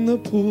back in the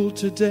pool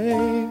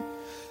today.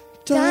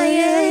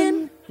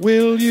 Diane,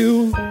 will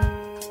you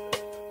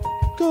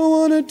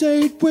go on a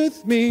date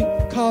with me?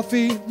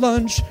 Coffee,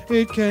 lunch,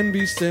 it can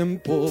be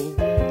simple.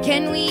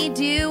 Can we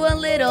do a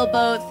little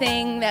boat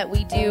thing that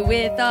we do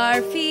with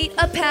our feet?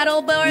 A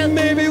paddle board?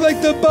 Maybe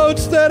like the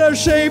boats that are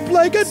shaped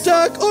like a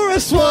duck or a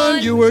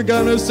swan. You were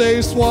gonna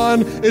say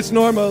swan, it's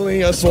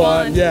normally a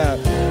swan. Yeah,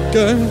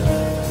 good.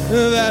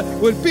 That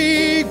would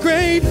be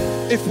great.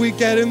 If we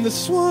get in the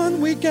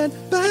swan, we get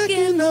back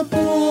in the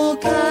pool,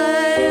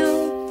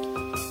 Kyle.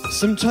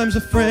 Sometimes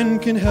a friend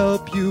can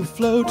help you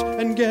float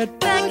and get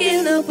back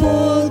in the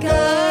pool,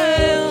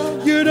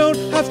 Kyle. You don't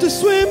have to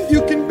swim,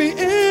 you can be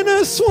in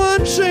a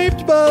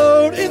swan-shaped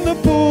boat in the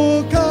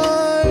pool,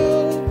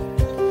 Kyle.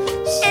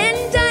 And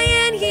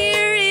Diane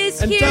here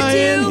is And here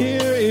Diane too.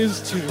 here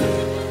is too.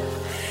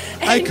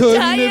 And I couldn't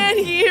Diane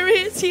have... here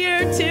is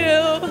here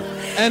too.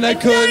 And I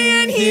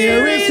couldn't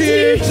here is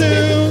here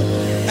too.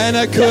 And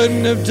I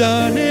couldn't have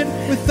done it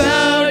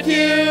without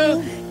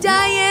you.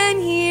 Diane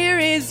here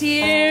is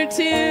here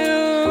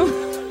too.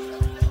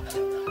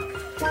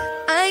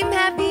 I'm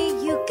happy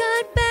you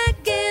got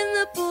back in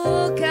the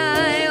pool,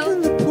 Kyle.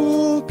 In the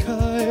pool,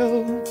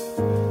 Kyle.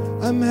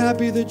 I'm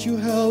happy that you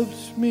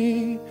helped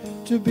me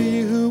to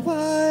be who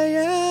I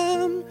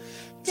am,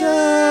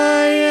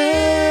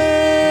 Diane.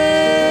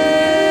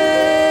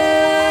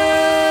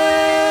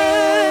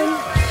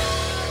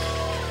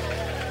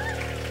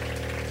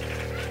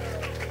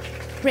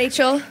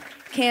 Rachel,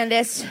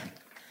 Candace.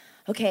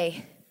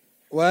 Okay.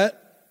 What?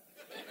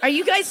 Are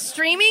you guys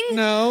streaming?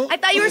 No. I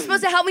thought you were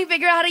supposed to help me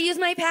figure out how to use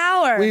my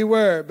power. We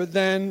were, but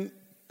then,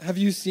 have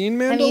you seen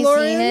Mandalorian? Have you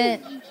seen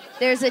it?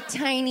 There's a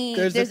tiny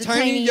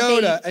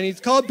Yoda, and he's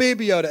called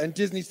Baby Yoda, and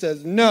Disney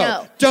says,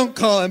 no, don't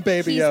call him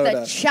Baby He's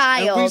Yoda. the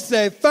child. And we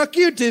say, fuck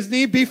you,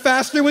 Disney, be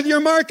faster with your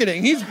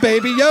marketing. He's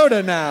Baby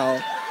Yoda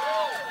now.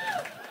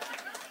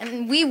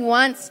 And we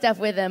want stuff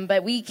with him,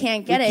 but we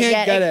can't get it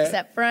yet,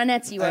 except for on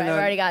Etsy, where I've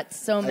already got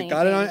so many I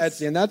got it on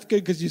Etsy, and that's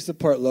good because you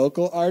support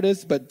local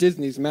artists, but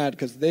Disney's mad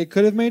because they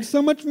could have made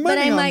so much money But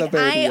I'm on like, the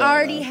Baby I Yoda.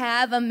 already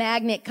have a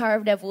magnet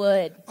carved of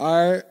wood.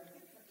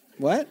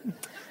 What?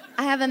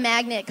 I have a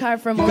magnet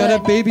carved from You wood.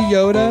 got a Baby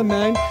Yoda,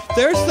 man?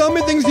 There's so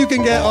many things you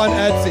can get on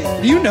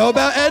Etsy. Do you know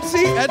about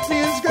Etsy?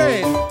 Etsy is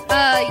great.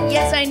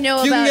 Yes, I know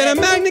about it. You can get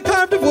a magnet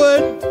carved of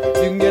wood.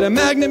 You can get a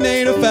magnet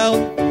made of felt.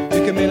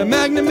 You can get a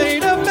magnet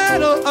made of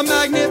metal. A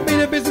magnet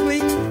made of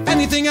basically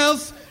anything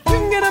else. You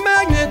can get a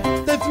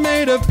magnet that's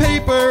made of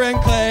paper and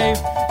clay.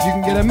 You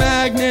can get a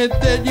magnet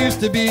that used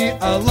to be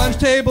a lunch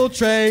table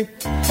tray. You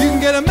can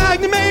get a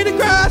magnet made of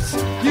grass.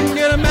 You can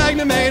get a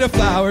magnet made of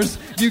flowers.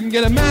 You can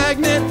get a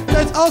magnet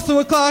that's also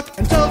a clock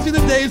and tells you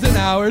the days and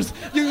hours.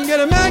 You can get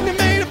a magnet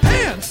made of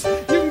pants.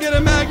 You can get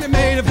a magnet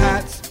made of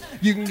hats.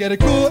 You can get a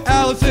cool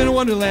Alice in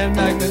Wonderland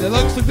magnet that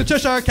looks like the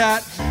Cheshire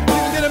Cat. You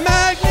can get a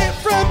magnet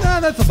from...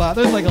 that's a lot.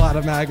 There's like a lot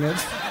of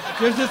magnets.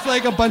 There's just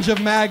like a bunch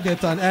of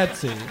magnets on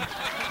Etsy.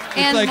 It's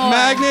and like more.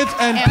 magnets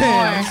and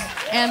pins.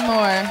 And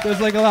more.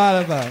 There's like a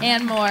lot of them.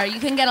 And more. You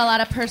can get a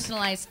lot of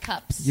personalized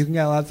cups. You can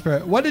get lots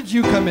of... What did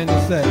you come in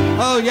to say?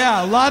 Oh,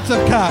 yeah, lots of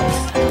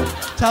cups.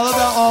 Tell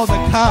about all the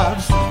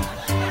cups.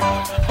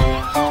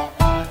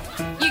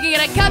 You can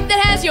get a cup that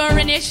has your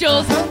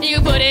initials. You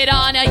can put it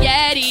on a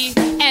Yeti.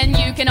 And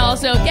you can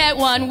also get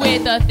one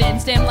with a thin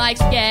stem like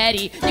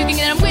spaghetti. You can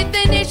get them with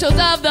the initials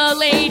of the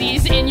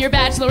ladies in your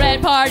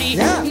bachorette party.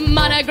 Yeah.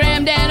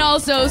 Monogrammed and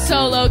also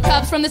solo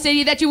cups from the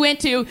city that you went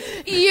to.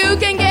 You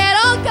can get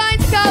all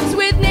kinds of cups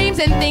with names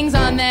and things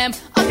on them.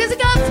 All kinds of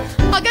cups,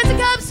 all kinds of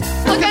cups,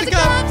 all kinds of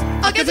cups,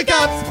 all kinds of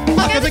cups,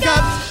 all kinds of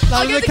cups,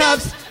 all kinds of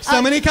cups.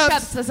 So many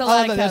cups. There's a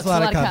lot of cups. There's a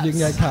lot of cups. You can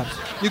get cups.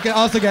 You can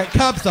also get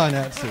cups on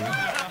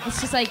Etsy. It's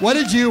just like... What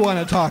did you want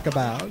to talk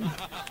about?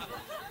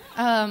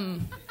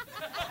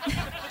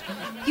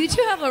 You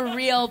two have a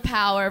real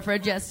power for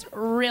just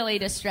really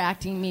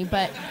distracting me,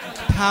 but...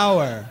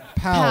 Power.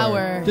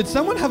 Did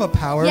someone have a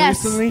power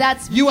recently? Yes,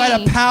 that's You me.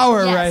 had a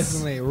power Yes.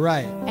 recently,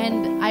 right.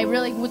 And I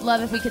really would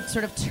love if we could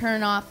sort of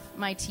turn off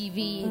my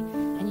TV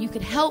and you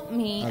could help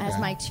me as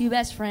my two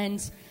best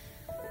friends,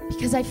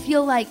 because I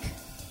feel like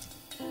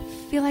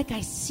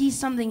I see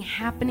something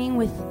happening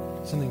with...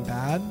 Something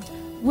bad?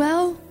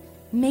 Well,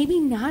 maybe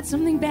not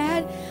something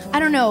bad. I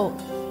don't know.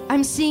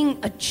 I'm seeing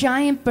a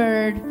giant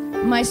bird,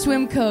 my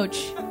swim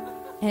coach,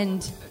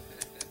 and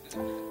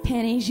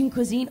Pan-Asian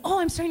cuisine. Oh,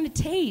 I'm starting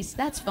to taste.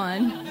 That's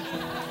fun.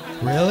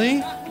 Really?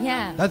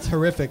 Yeah. That's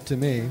horrific to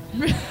me.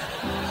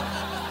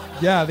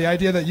 Yeah, the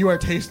idea that you are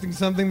tasting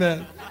something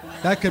that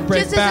could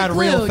break Just bad as a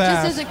clue, real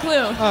fast. Just as a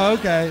clue. Oh,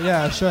 okay.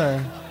 Yeah,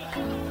 sure.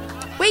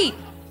 Wait.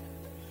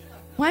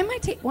 Why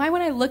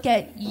when I look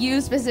at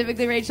you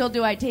specifically, Rachel,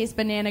 do I taste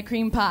banana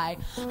cream pie?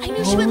 I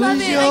knew she would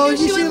love it. I knew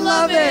she would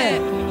love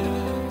it.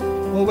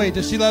 Well, wait,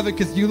 does she love it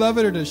because you love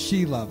it, or does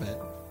she love it?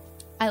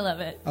 I love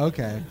it.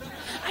 Okay.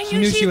 I She knew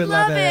knew she'd she would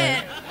love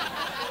it.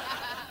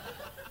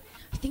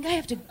 I think I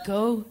have to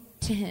go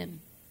to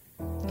him.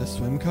 The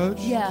swim coach?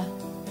 Yeah.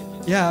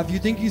 Yeah, if you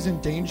think he's in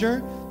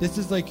danger, this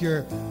is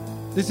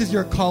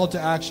your call to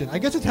action. I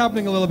guess it's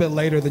happening a little bit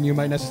later than you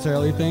might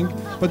necessarily think,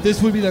 but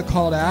this would be the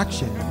call to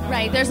action.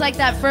 Right. There's like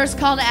that first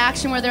call to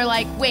action where they're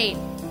like, wait,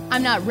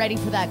 I'm not ready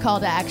for that call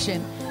to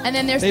action. And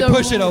then there's They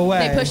push it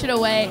away. They push it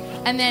away.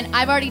 And then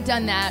I've already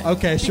done that.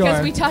 Okay, sure.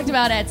 Because we talked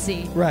about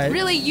Etsy. Right.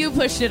 Really, you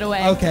pushed it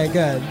away. Okay,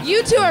 good.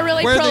 You two are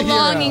really We're the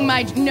prolonging hero.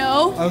 my...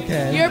 No.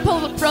 Okay. You're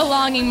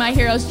prolonging my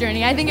hero's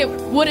journey. I think it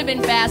would have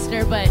been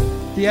faster, but...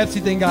 The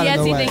Etsy thing got in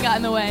the way. The Etsy thing got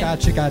in the way.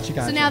 Gotcha.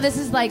 So now this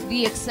is like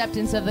the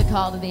acceptance of the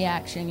call to the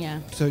action, yeah.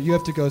 So you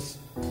have to go,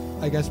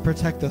 I guess,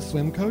 protect the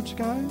swim coach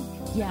guy?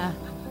 Yeah.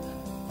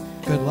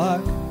 Good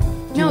luck.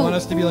 Do you want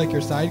us to be like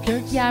your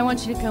sidekicks? Yeah, I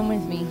want you to come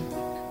with me.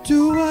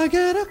 Do I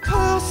get a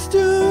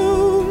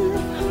costume?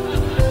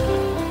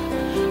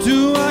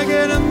 Do I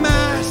get a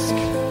mask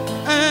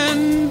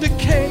and a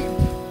cape?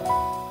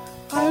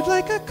 I'd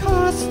like a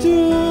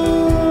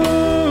costume.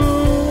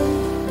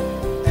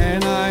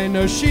 And I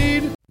know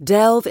she'd...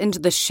 Delve into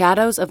the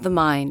shadows of the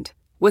mind.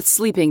 with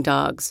Sleeping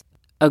Dogs,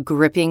 a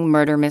gripping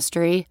murder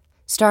mystery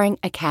starring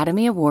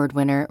Academy Award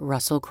winner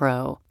Russell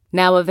Crowe.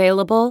 Now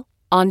available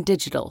on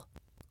digital.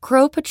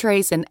 Crowe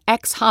portrays an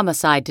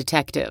ex-homicide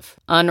detective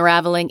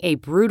unraveling a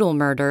brutal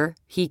murder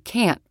he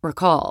can't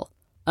recall.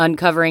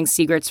 Uncovering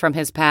secrets from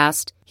his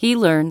past, he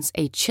learns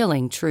a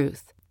chilling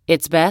truth.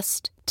 It's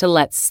best to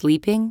let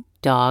sleeping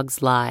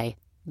dogs lie.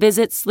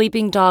 Visit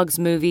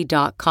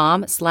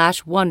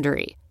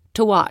sleepingdogsmovie.com/Wondery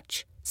to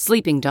watch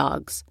Sleeping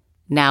Dogs,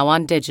 now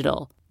on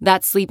digital.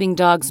 That's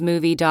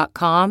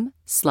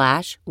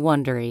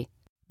sleepingdogsmovie.com/Wondery.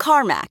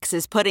 CarMax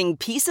is putting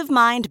peace of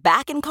mind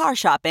back in car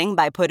shopping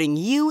by putting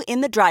you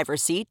in the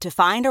driver's seat to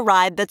find a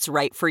ride that's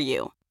right for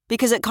you.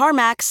 Because at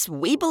CarMax,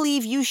 we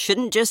believe you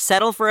shouldn't just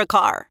settle for a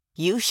car.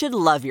 You should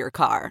love your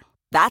car.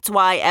 That's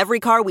why every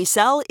car we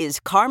sell is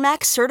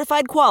CarMax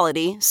certified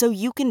quality, so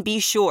you can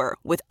be sure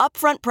with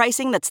upfront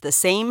pricing that's the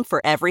same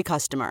for every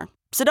customer.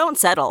 So don't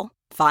settle.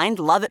 Find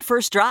love at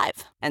first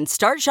drive and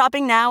start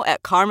shopping now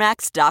at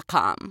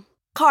CarMax.com.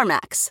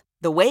 CarMax,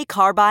 the way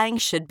car buying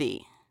should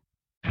be.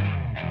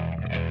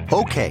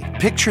 Okay,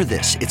 picture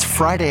this. It's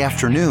Friday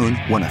afternoon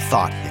when a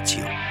thought hits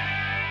you.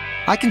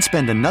 I can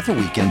spend another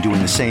weekend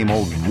doing the same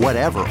old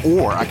whatever,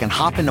 or I can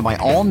hop into my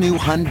all-new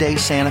Hyundai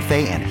Santa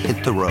Fe and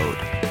hit the road.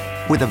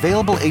 With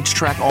available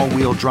H-Track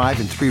all-wheel drive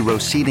and 3-row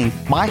seating,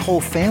 my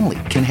whole family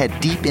can head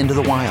deep into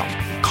the wild.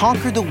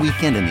 Conquer the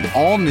weekend in the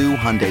all-new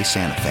Hyundai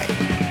Santa Fe.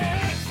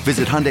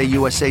 Visit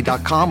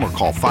HyundaiUSA.com or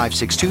call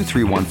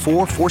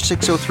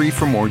 562-314-4603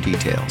 for more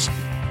details.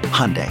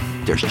 Hyundai,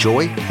 there's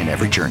joy in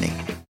every journey.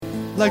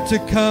 Like to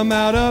come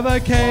out of a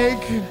cake.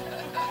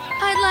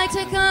 I'd like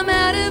to come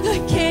out of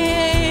a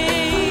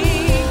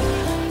cake.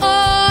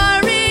 Or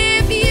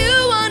if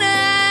you want to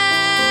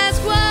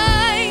ask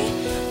why,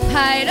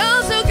 I'd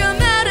also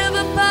come out of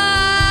a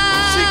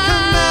pie. She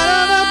come out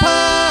of a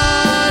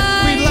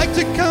pie. We'd like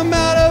to come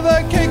out of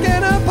a cake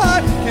and a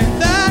pie. Can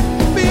that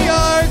be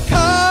our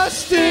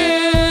costume?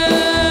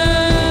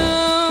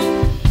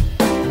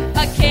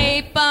 A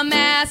cape, a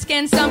mask,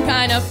 and some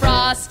kind of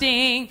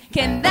frosting.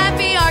 Can that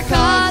be our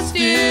costume?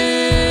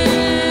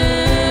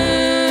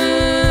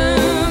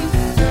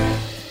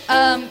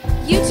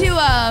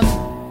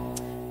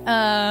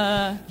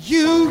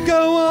 You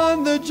go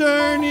on the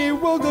journey.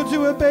 We'll go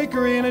to a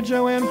bakery in a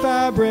Joanne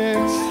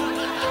Fabrics.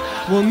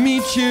 We'll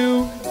meet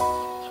you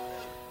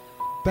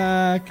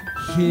back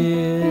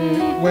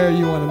here. Where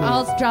you want to meet?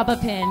 I'll drop a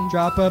pin.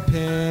 Drop a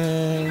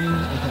pin.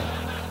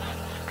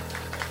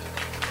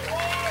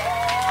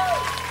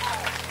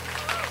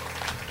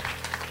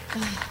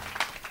 Okay.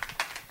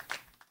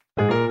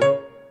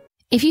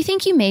 If you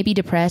think you may be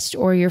depressed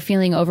or you're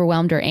feeling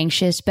overwhelmed or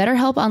anxious,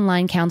 BetterHelp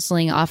Online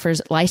Counseling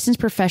offers licensed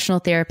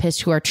professional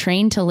therapists who are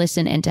trained to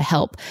listen and to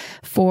help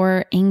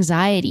for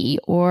anxiety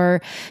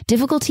or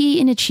difficulty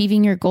in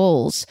achieving your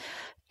goals,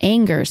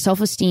 anger,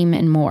 self-esteem,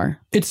 and more.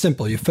 It's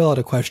simple. You fill out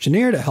a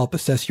questionnaire to help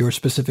assess your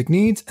specific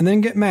needs and then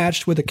get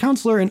matched with a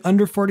counselor in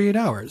under 48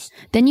 hours.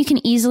 Then you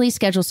can easily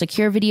schedule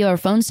secure video or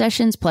phone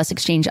sessions, plus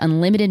exchange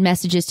unlimited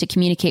messages to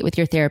communicate with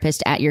your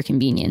therapist at your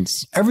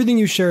convenience. Everything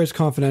you share is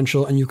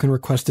confidential, and you can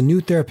request a new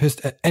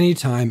therapist at any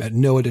time at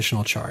no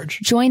additional charge.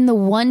 Join the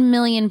 1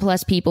 million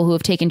plus people who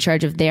have taken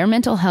charge of their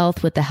mental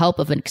health with the help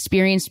of an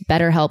experienced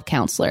BetterHelp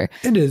counselor.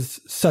 It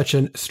is such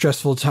a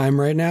stressful time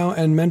right now,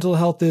 and mental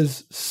health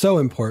is so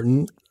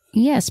important.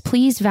 Yes,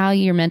 please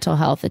value your mental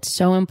health. It's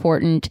so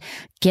important.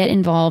 Get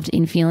involved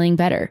in feeling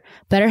better.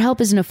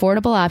 BetterHelp is an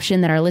affordable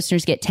option that our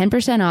listeners get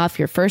 10% off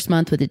your first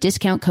month with a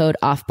discount code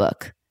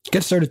OFFBOOK.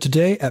 Get started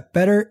today at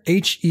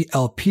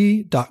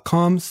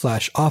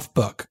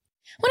betterhelp.com/offbook.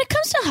 When it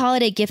comes to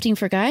holiday gifting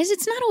for guys,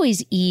 it's not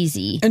always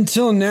easy.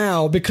 Until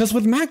now, because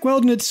with Mack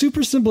Weldon, it's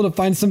super simple to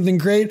find something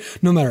great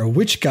no matter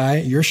which guy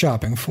you're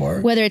shopping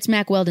for. Whether it's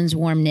Mack Weldon's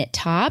warm knit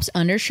tops,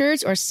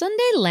 undershirts, or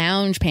Sunday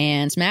lounge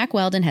pants, Mack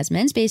Weldon has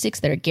men's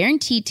basics that are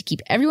guaranteed to keep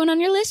everyone on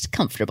your list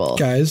comfortable.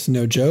 Guys,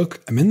 no joke.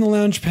 I'm in the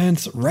lounge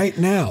pants right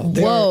now.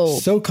 They're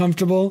so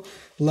comfortable.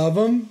 Love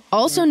them.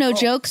 Also, no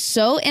joke,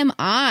 so am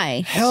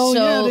I. Hell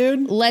yeah,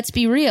 dude. Let's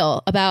be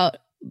real about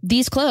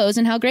these clothes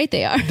and how great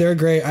they are. They're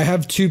great. I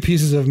have 2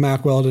 pieces of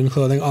Mack Weldon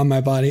clothing on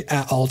my body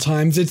at all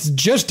times. It's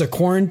just a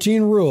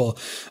quarantine rule.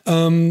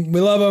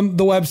 We love them.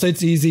 The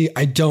website's easy.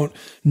 I don't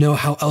know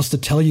how else to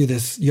tell you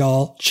this,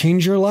 y'all.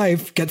 Change your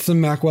life. Get some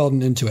Mack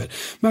Weldon into it.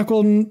 Mack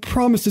Weldon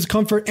promises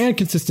comfort and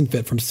consistent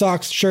fit from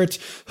socks, shirts,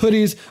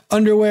 hoodies,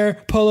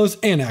 underwear, polos,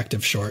 and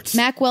active shorts.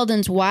 Mack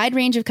Weldon's wide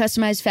range of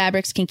customized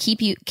fabrics can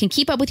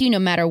keep up with you no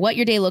matter what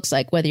your day looks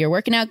like, whether you're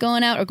working out,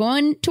 going out, or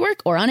going to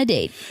work, or on a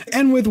date.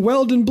 And with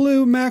Weldon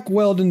Blue, Mack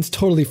Weldon's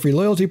totally free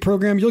loyalty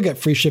program, you'll get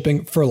free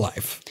shipping for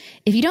life.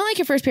 If you don't like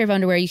your first pair of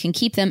underwear, you can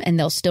keep them and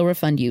they'll still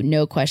refund you.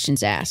 No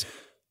questions asked.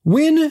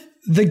 Win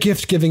the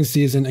gift giving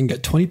season and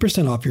get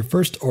 20% off your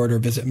first order.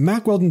 Visit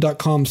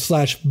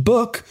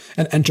MackWeldon.com/book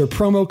and enter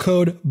promo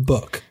code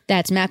BOOK.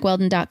 That's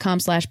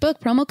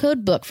MackWeldon.com/book, promo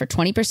code BOOK for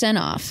 20%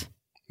 off.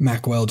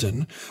 Mack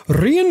Weldon,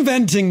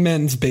 reinventing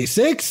men's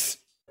basics.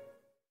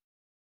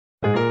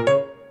 I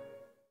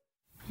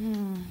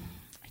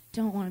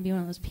don't want to be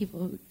one of those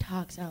people who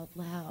talks out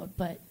loud,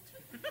 but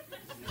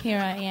Here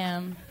I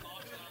am.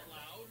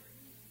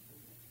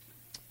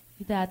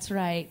 That's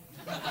right.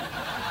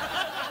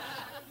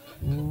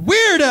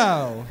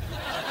 Weirdo!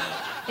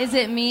 Is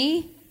it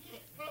me?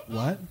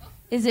 What?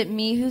 Is it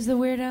me who's the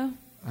weirdo?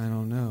 I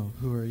don't know.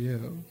 Who are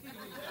you?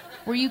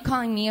 Were you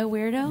calling me a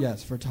weirdo?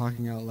 Yes, for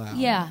talking out loud.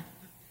 Yeah.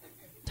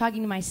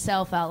 Talking to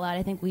myself out loud.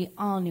 I think we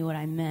all knew what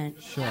I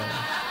meant. Sure.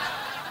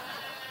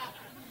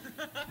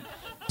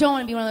 Don't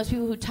want to be one of those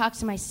people who talks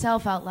to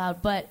myself out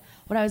loud, but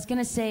what I was going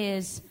to say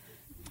is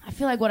I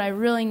feel like what I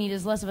really need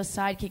is less of a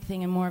sidekick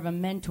thing and more of a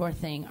mentor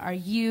thing.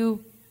 Who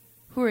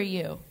are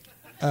you?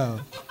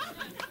 Oh.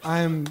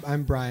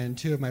 I'm Brian.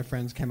 Two of my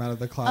friends came out of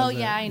the closet. Oh,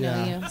 yeah, I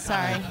know you.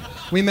 Sorry.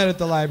 We met at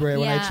the library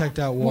when I checked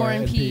out War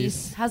and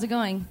Peace. How's it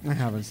going? I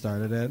haven't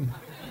started it.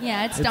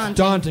 Yeah, it's daunting. It's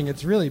daunting.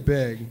 It's really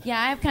big. Yeah,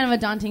 I have kind of a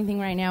daunting thing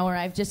right now where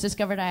I've just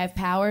discovered I have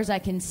powers. I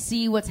can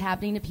see what's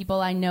happening to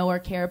people I know or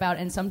care about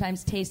and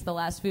sometimes taste the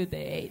last food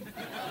they ate.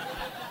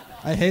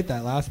 I hate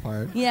that last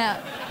part. Yeah.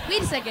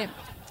 Wait a second.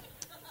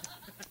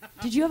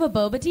 Did you have a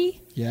boba tea?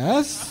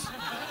 Yes.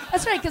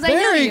 That's right, because I know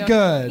you. Very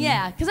good.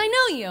 Yeah, because I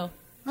know you.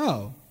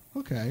 Oh,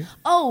 okay.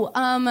 Oh,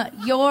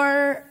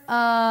 your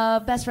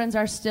best friends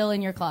are still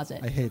in your closet.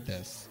 I hate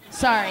this.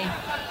 Sorry.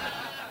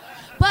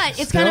 But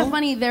it's Still? kind of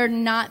funny,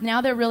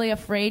 they're really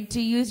afraid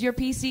to use your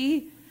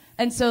PC,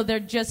 and so they're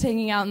just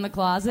hanging out in the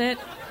closet.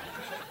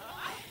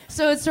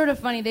 So it's sort of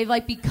funny, they've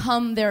like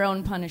become their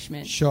own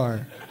punishment.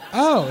 Sure.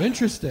 Oh,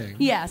 interesting.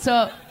 Yeah,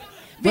 so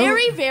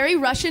very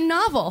Russian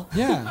novel.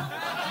 Yeah.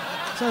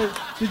 So,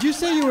 did you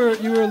say you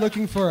were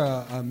looking for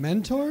a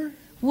mentor?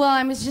 Well,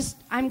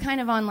 I'm kind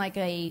of on like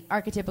a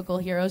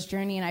archetypical hero's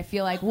journey, and I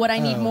feel like what I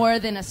need more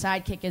than a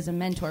sidekick is a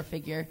mentor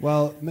figure.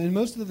 Well, in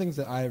most of the things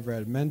that I've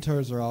read,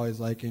 mentors are always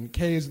like in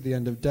caves at the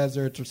end of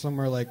deserts or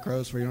somewhere like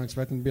gross where you don't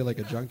expect them to be like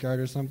a junkyard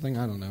or something.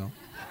 I don't know.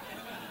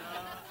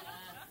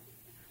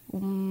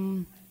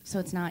 So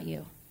it's not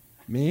you.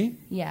 Me?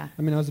 Yeah.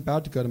 I mean, I was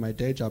about to go to my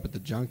day job at the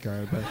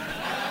junkyard, but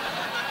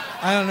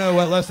I don't know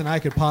what lesson I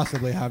could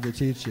possibly have to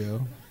teach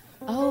you.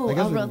 Oh, I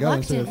guess a we can go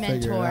and sort reluctant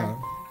of figure it mentor. out.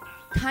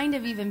 Kind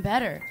of even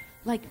better.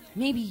 Like,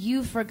 maybe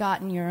you've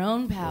forgotten your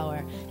own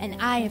power, and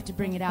I have to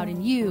bring it out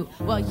in you,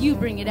 while you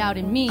bring it out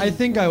in me. I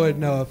think I would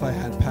know if I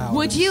had power.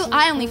 Would you?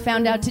 I only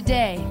found out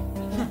today.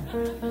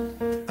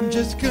 I'm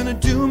just gonna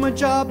do my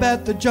job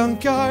at the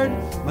junkyard,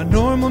 my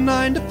normal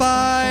 9 to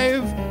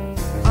 5.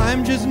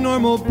 I'm just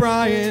normal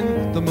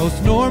Brian, the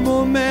most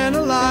normal man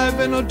alive,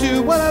 and I'll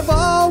do what I've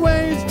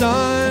always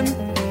done.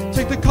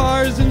 Take the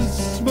cars and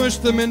smush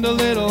them into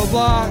little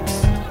blocks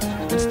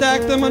and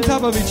stack them on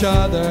top of each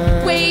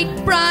other. Wait,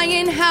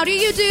 Brian, how do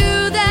you do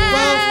that?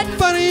 Well,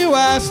 funny you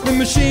ask. The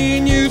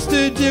machine used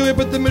to do it,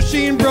 but the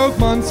machine broke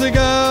months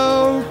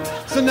ago.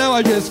 So now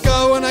I just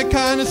go and I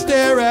kind of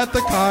stare at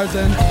the cars,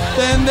 and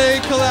then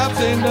they collapse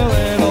into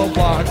little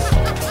blocks.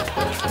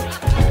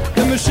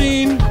 The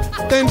machine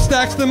then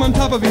stacks them on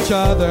top of each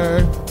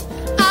other.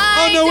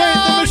 Oh no, wait,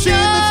 the machine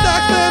that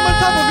stacked them on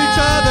top of each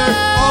other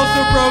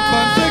also broke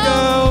months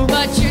ago.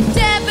 But you're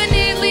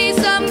definitely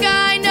some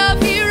kind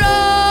of hero.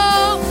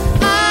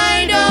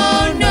 I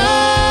don't know.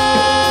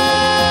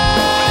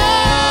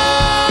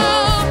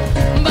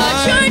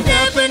 But you're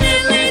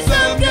definitely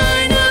some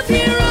kind of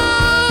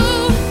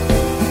hero.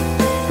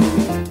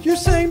 You're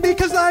saying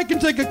because I can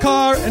take a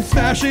car and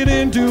smash it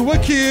into a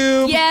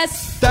cube?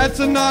 Yes. That's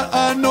not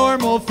a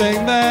normal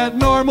thing that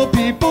normal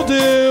people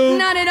do.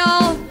 Not at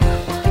all.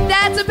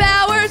 That's a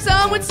power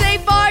some would say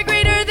far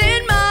greater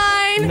than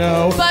mine.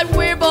 No. But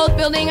we're both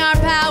building our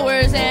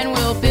powers and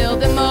we'll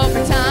build them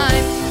over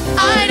time.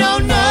 I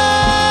don't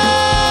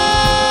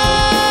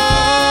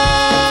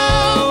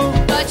know.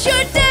 But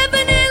you're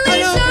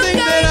definitely some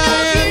kind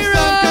of hero.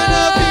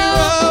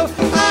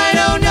 I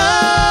don't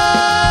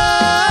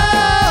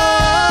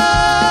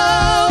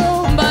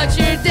know. But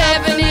you're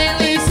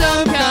definitely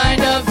some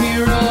kind of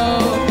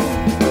hero.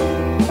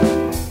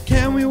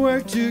 Can we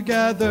work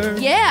together?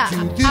 Yeah,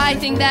 I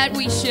think that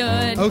we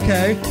should.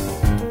 Okay.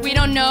 We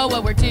don't know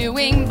what we're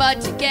doing,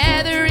 but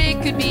together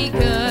it could be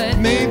good.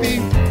 Maybe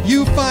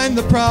you find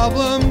the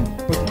problem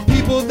with the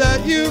people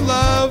that you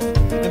love,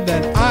 and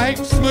then I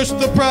smush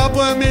the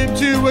problem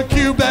into a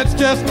cube that's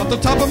just off the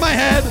top of my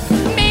head.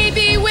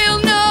 Maybe we'll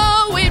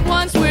know it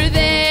once we're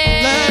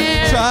there.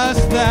 Let's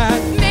trust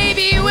that.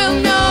 Maybe we'll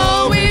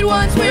know it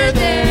once we're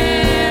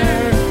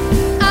there.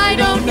 I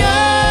don't know.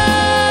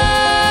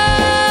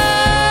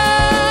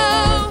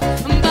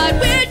 But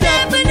we're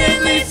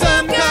definitely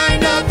some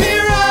kind of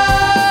hero.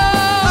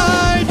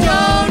 I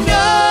don't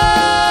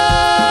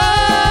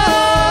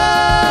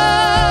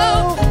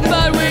know.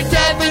 But we're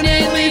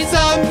definitely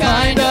some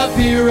kind of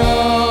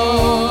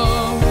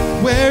hero.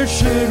 Where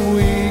should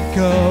we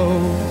go?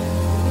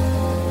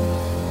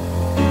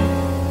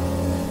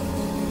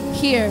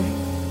 Here.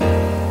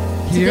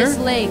 Here? To this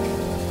lake.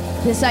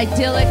 This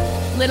idyllic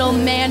little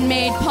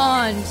man-made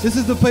pond. This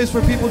is the place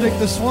where people take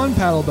the swan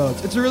paddle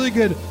boats. It's a really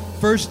good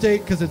first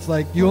date because it's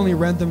like you only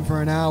rent them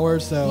for an hour.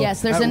 So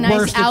Yes, there's at a nice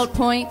worst it's- out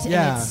point.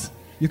 Yeah, And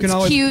you can it's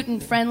always cute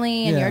and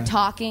friendly, and Yeah. you're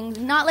talking.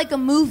 Not like a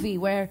movie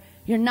where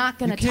You're not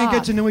going to talk. You can't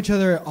get to know each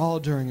other at all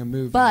during a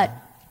movie. But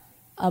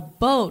a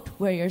boat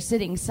where you're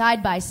sitting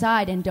side by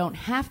side and don't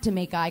have to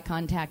make eye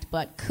contact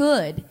but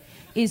could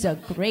is a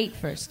great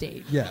first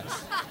date.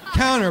 Yes.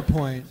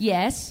 Counterpoint.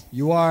 Yes.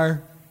 You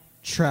are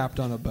trapped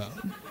on a boat.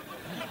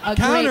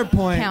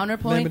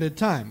 Counterpoint. Limited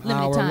time.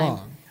 Hour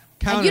long.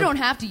 And you don't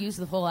have to use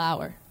the full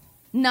hour.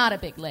 Not a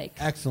big lake.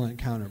 Excellent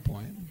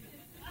counterpoint.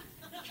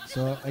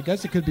 So I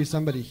guess it could be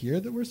somebody here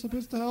that we're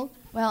supposed to help.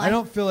 Well, I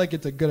don't feel like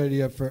it's a good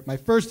idea for my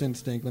first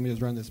instinct. Let me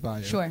just run this by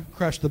you. Sure.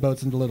 Crush the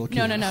boats into little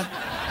cubes. No.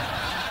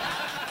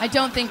 I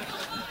don't think you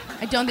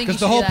should do that.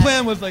 Because the whole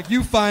plan was like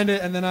you find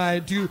it and then I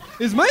do.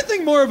 Is my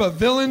thing more of a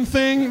villain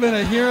thing than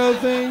a hero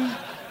thing?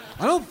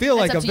 I don't feel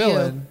like a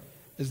villain.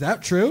 Is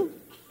that true?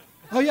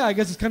 Oh yeah, I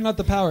guess it's kind of not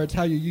the power; it's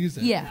how you use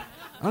it. Yeah.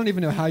 I don't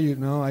even know how you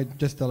know. I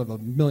just thought of a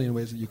million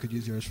ways that you could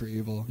use yours for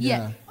evil.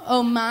 Yeah.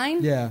 Oh,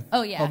 mine? Yeah.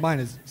 Oh, yeah. Oh, mine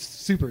is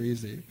super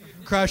easy.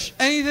 Crush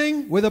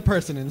anything with a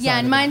person inside. Yeah,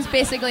 and of mine's it.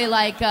 basically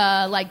like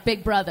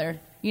Big Brother,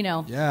 you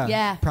know. Yeah.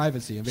 Yeah.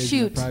 Privacy,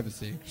 invasion of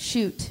privacy.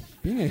 Shoot.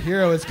 Being a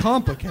hero is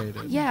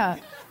complicated. Yeah.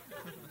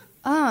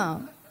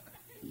 Ugh.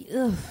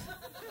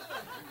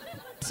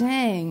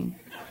 Dang.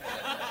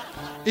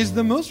 Is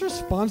the most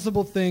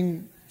responsible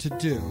thing to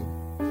do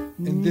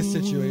in this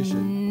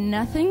situation?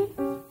 Nothing?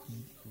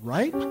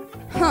 Right?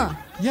 Huh.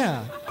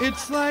 Yeah.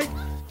 It's like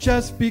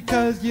just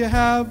because you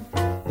have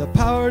the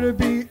power to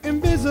be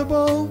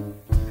invisible,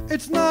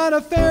 it's not a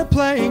fair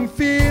playing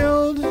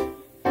field.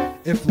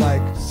 If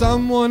like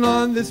someone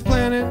on this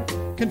planet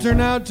can turn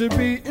out to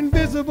be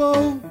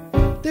invisible,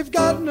 they've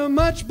gotten a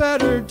much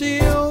better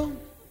deal.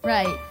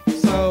 Right.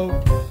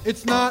 So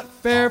it's not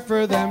fair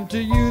for them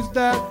to use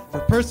that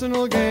for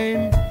personal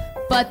gain.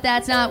 But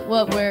that's not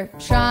what we're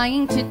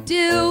trying to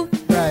do.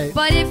 Right.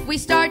 But if we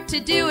start to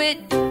do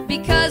it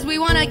because we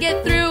want to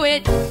get through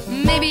it,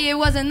 maybe it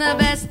wasn't the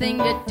best thing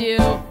to do.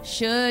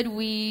 Should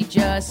we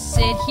just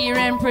sit here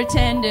and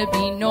pretend to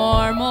be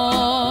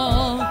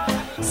normal?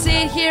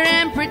 Sit here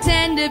and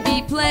pretend to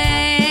be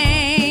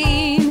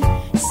plain.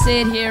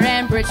 Sit here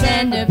and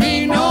pretend to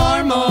be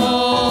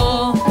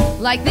normal.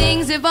 Like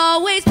things have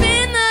always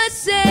been the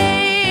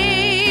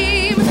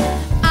same.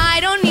 I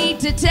don't need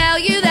to tell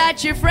you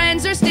that your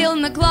friends are still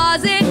in the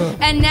closet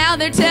and now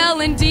they're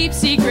telling deep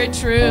secret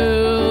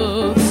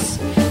truths.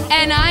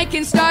 And I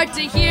can start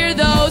to hear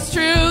those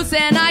truths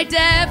and I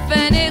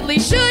definitely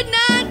should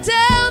not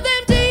tell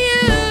them to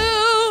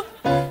you.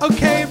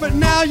 Okay, but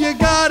now you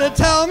gotta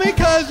tell me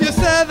cause you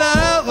said that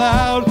out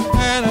loud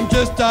and I'm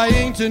just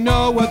dying to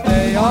know what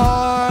they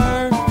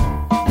are.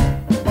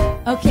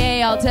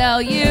 Okay, I'll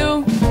tell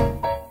you.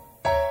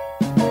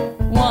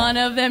 One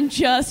of them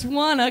just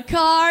won a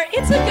car.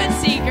 It's a good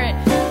secret.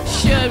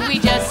 Should we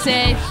just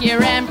sit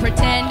here and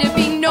pretend to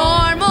be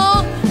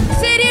normal?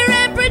 Sit here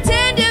and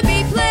pretend to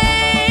be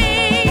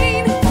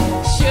plain?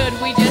 Should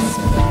we just...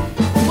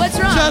 What's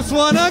wrong? Just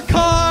won a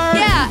car.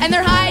 Yeah, and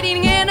they're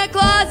hiding in a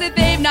closet.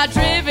 They've not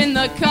driven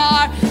the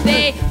car.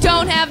 They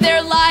don't have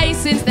their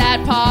license.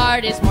 That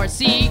part is more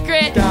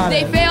secret.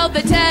 They failed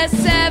the test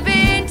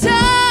 7 times.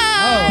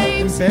 Oh,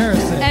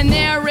 embarrassing. And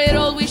they're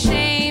riddled with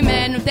shame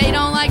and they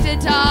don't like to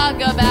talk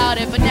about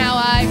it. But now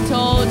I've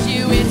told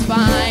you it's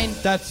fine.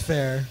 That's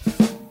fair.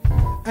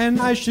 And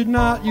I should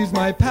not use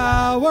my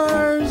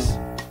powers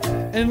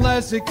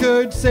unless it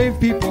could save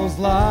people's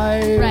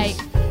lives. Right.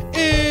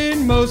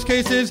 In most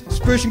cases,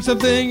 squishing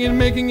something and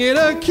making it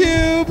a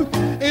cube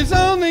is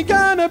only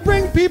gonna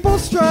bring people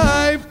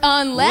strife.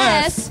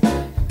 Unless,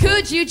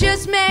 could you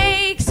just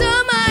make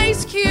some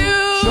ice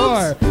cubes?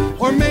 Sure.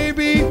 Or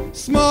maybe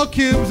small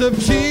cubes of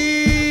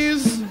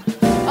cheese.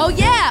 Oh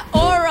yeah,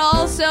 or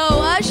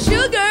also a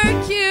sugar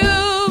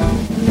cube.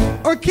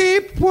 Or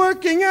keep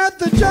working at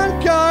the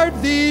junkyard.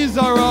 These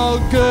are all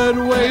good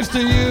ways to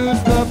use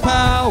the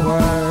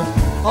power.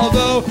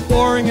 Although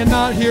boring and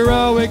not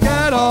heroic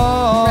at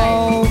all.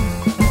 Right.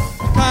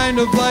 Kind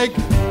of like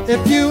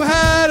if you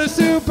had a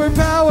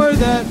superpower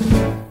that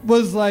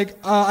was like,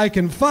 I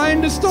can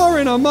find a store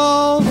in a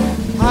mall.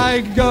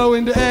 I go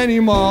into any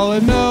mall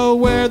and know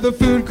where the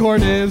food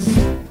court is.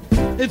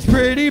 It's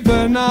pretty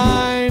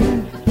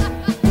benign.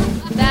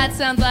 That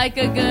sounds like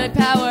a good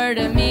power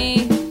to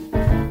me.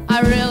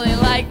 I really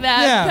like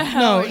that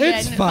power. No,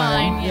 it's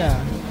fine. Yeah.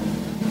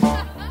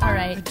 All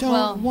right. I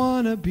don't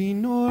want to be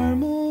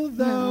normal,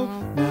 though,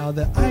 now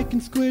that I can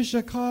squish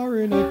a car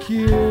in a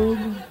cube.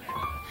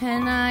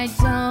 And I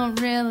don't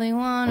really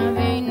want to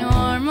be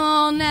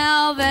normal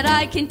now that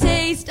I can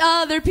taste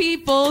other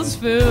people's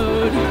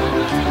food.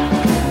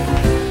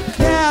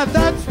 Yeah,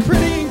 that's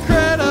pretty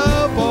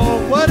incredible.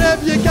 What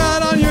have you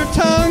got on your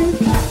tongue?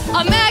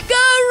 A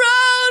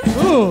macaron!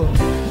 Ooh.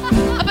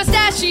 A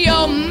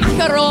pistachio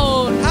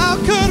macaron! How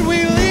could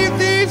we leave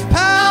these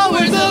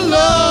powers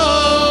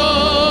alone?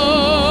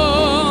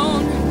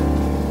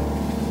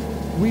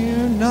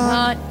 We're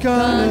not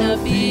gonna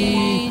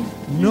be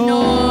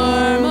normal.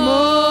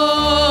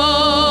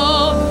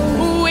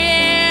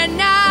 We're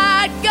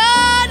not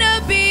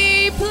gonna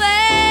be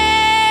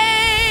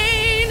plain.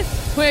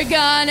 We're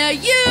gonna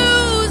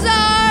use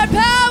our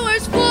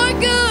powers for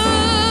good.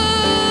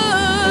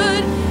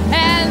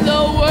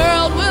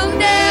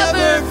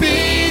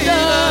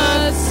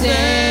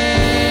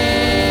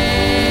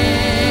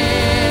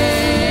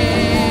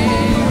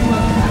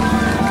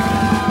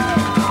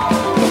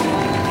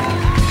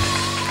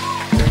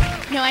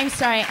 No, I'm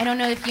sorry. I don't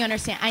know if you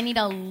understand. I need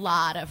a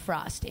lot of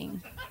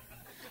frosting.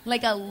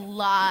 Like a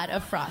lot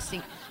of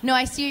frosting. No,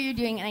 I see what you're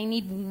doing, and I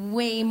need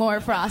way more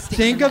frosting.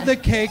 Think of the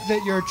cake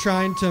that you're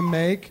trying to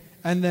make,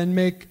 and then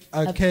make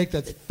a cake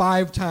that's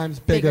 5 times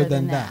bigger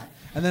than that.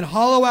 And then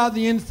hollow out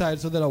the inside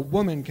so that a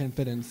woman can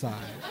fit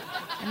inside.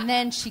 And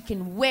then she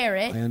can wear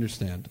it. I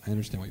understand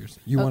what you're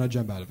saying. You want to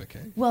jump out of a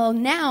cake. Well,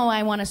 now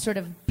I want to sort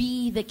of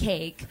be the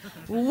cake,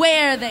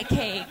 wear the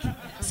cake,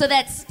 so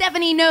that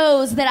Stephanie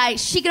knows that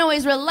she can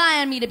always rely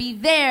on me to be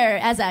there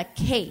as a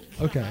cake.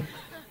 Okay.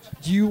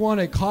 Do you want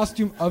a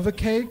costume of a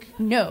cake?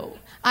 No.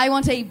 I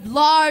want a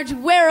large,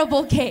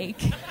 wearable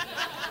cake.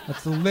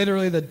 That's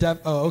literally the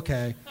Oh,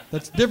 okay.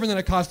 That's different than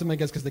a costume, I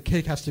guess, because the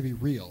cake has to be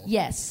real.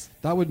 Yes.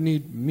 That would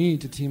need me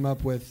to team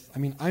up with... I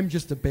mean, I'm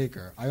just a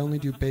baker. I only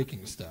do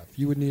baking stuff.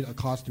 You would need a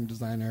costume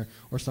designer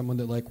or someone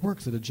that,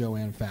 works at a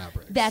Joanne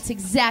Fabrics. That's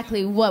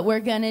exactly what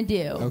we're going to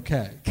do.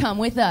 Okay. Come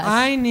with us.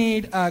 I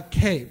need a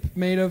cape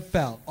made of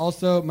felt.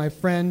 Also, my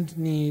friend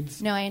needs...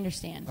 No, I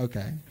understand.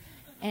 Okay.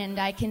 And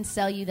I can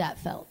sell you that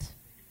felt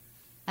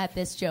at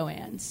this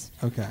Joann's.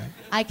 Okay.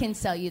 I can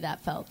sell you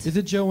that felt. Is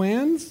it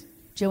Joann's?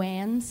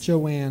 Joann's?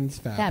 Joann's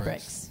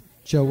Fabrics.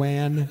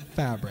 Joanne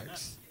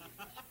Fabrics.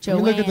 Joanne.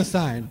 Let me look at the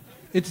sign.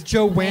 It's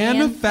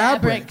Joanne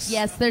Fabrics.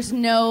 Yes, there's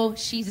no...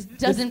 She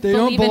doesn't they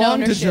believe don't in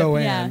belong ownership. to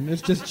Joanne. Yeah.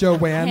 It's just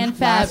Joanne, And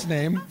last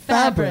name,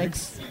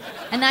 Fabrics.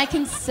 And I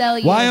can sell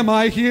you... Why am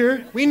I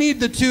here? We need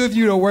the two of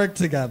you to work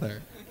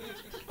together.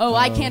 Oh,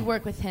 I can't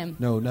work with him.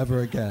 No, never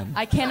again.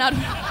 I cannot...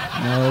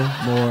 No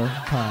more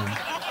time.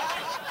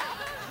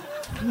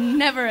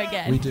 Never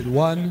again. We did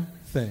one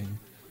thing.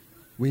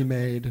 We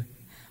made...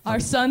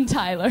 Our son,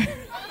 Tyler.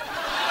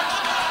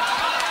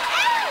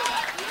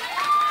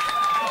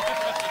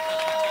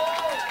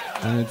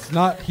 And it's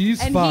not... He's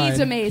and fine.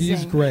 He's amazing.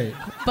 He's great.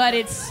 But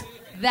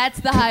that's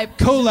the hype.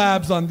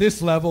 Collabs on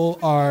this level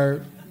are...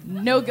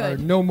 No good.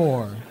 Are no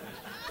more.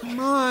 Come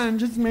on,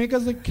 just make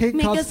us a cake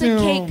costume. Make us a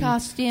cake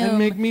costume. And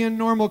make me a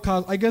normal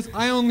costume. I guess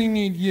I only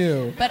need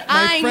you. But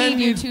My friend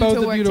need you needs two both to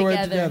of work you to work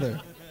together.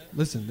 together.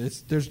 Listen,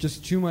 there's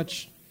just too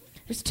much...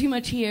 There's too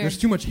much here. There's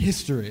too much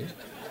history.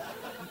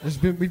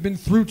 We've been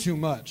through too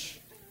much.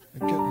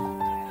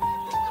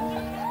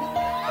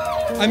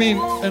 I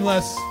mean,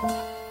 unless...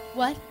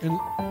 What?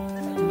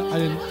 I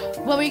didn't...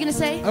 What were you going to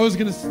say? I was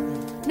going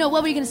to... No,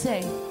 what were you going to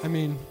say? I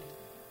mean,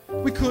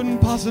 we couldn't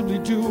possibly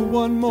do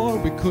one more.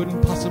 We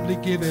couldn't possibly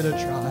give it a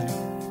try.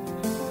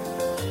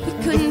 We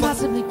couldn't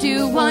possibly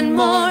do one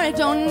more. I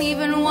don't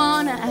even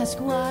want to ask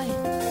why.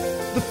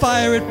 The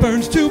fire, it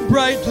burns too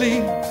brightly.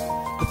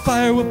 The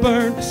fire will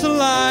burn us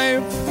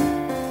alive.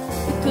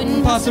 We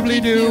couldn't possibly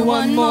do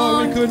one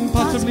more. We couldn't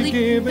possibly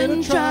give it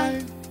a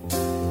try.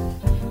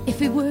 If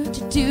we were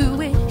to do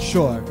it.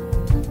 Sure.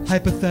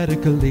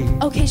 Hypothetically.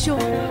 Okay, sure.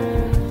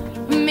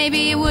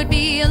 Maybe it would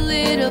be a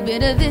little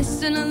bit of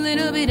this and a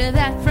little bit of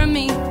that from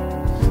me.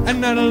 And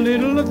not a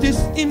little of this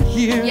in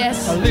here.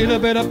 Yes. A little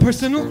bit of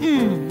personal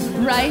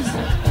Right.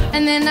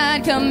 And then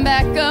I'd come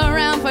back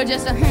around for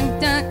just a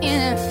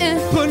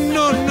But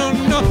no,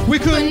 we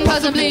couldn't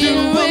possibly do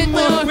one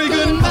more. We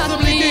couldn't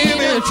possibly give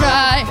it a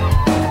try.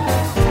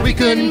 We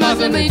couldn't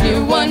possibly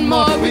do one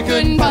more. We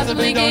couldn't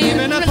possibly give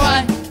it a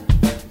try.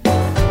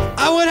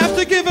 I would have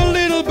to give a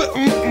little bit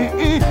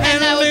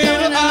and a little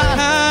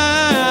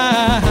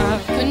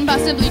Couldn't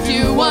possibly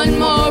do one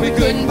more. We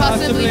couldn't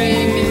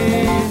possibly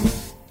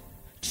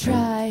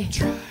try.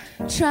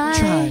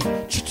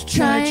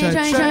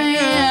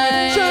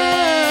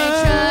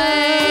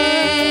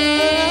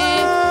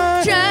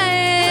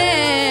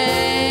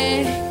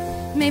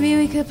 Maybe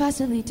we could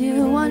possibly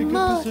do one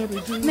more.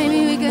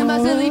 Maybe we could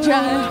possibly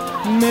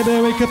try.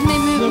 Maybe we could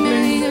possibly.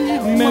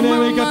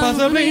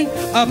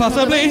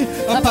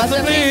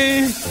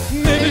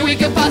 Maybe we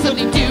could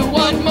possibly do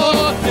one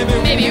more.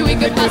 Maybe we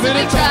could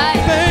possibly try.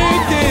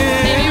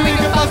 Maybe we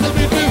could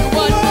possibly do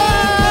one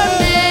more.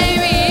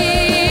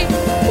 Maybe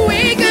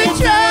we could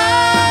try.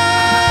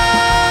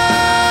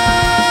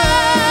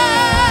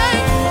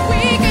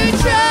 We could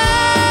try.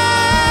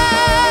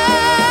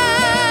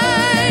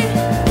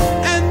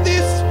 And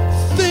this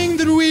thing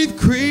that we've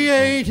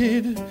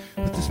created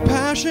with this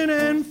passion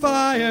and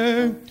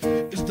fire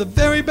is the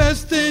very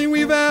best thing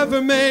we've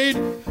ever made.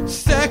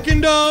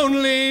 Second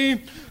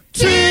only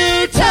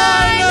to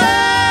Tyler.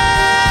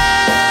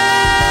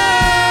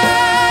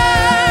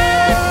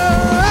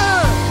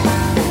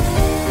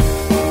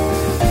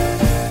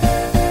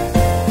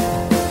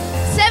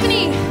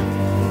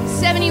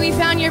 70, we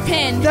found your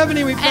pin.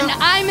 70, we found...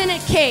 And I'm in a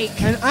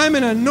cake. And I'm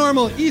in a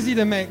normal,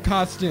 easy-to-make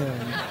costume.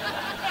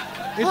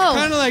 It's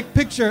kind of like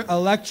picture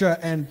Elektra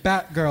and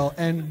Batgirl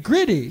and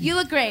Gritty. You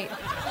look great.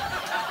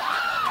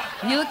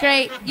 You look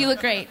great. You look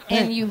great.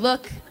 And you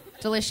look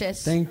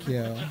delicious. Thank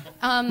you.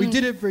 We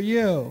did it for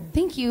you.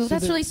 Thank you.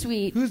 That's really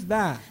sweet. Who's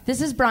that?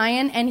 This is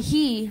Brian, and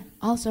he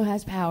also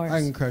has powers. I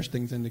can crush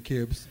things into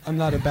cubes. I'm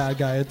not a bad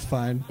guy. It's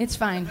fine. It's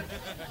fine.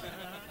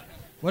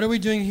 What are we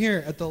doing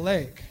here at the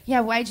lake?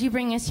 Yeah, why'd you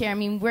bring us here? I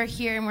mean, we're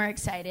here and we're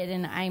excited,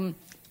 and I'm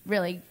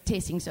really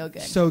tasting so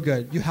good. So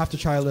good. You have to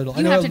try a little. You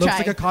I know have it to looks try.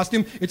 like a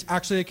costume. It's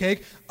actually a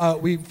cake.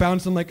 We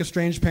found some like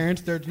estranged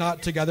parents. They're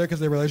not together because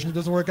their relationship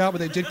doesn't work out, but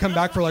they did come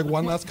back for like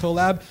one last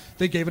collab.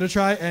 They gave it a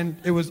try, and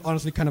it was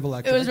honestly kind of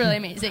electric. It was really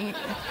amazing.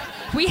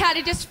 We had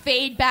to just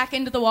fade back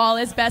into the wall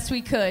as best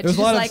we could. There was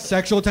a lot like, of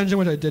sexual tension,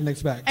 which I didn't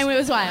expect. and it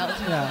was wild.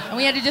 Yeah. And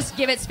we had to just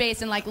give it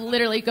space and like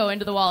literally go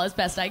into the wall as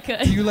best I could.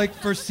 Do you like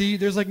foresee?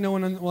 There's like no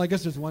one. Well, I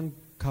guess there's one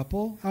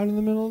couple out in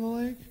the middle of the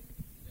lake.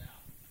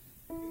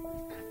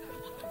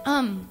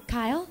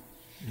 Kyle?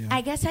 Yeah.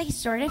 I guess I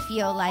sort of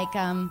feel like,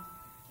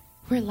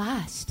 we're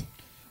lost.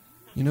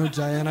 You know,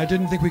 Diane, I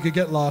didn't think we could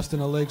get lost in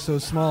a lake so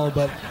small,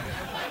 but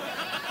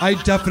I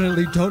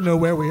definitely don't know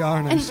where we are,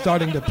 and I'm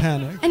starting to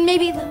panic. And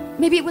maybe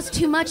it was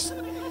too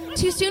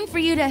soon for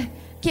you to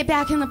get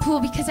back in the pool,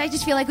 because I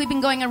just feel like we've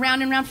been going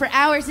around and around for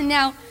hours, and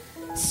now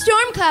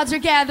storm clouds are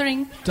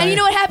gathering. And you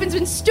know what happens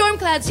when storm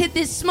clouds hit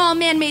this small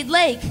man-made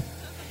lake?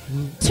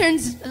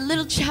 Turns a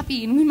little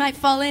choppy, and we might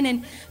fall in.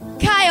 And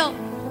Kyle,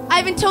 I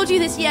haven't told you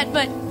this yet,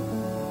 but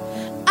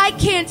I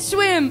can't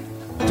swim.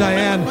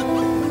 Diane,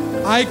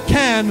 I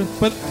can,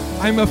 but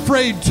I'm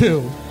afraid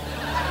to.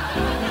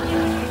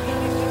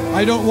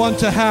 I don't want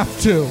to have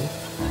to.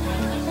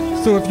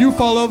 So if you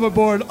fall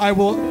overboard, I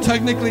will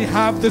technically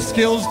have the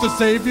skills to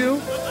save you,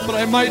 but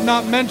I might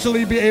not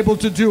mentally be able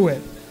to do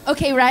it.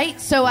 Okay, right?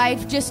 So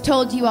I've just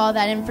told you all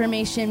that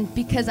information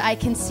because I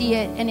can see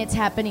it and it's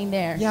happening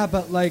there. Yeah,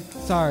 but like,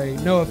 sorry,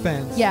 no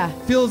offense. Yeah.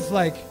 Feels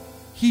like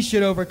he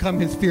should overcome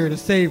his fear to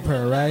save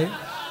her, right?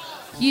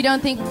 You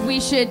don't think we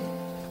should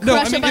No,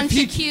 crush I mean, a bunch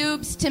of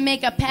cubes to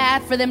make a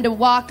path for them to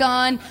walk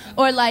on?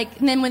 Or like,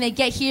 and then when they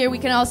get here, we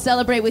can all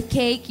celebrate with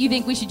cake? You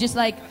think we should just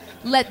like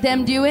let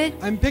them do it?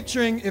 I'm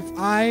picturing if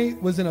I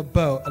was in a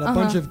boat and a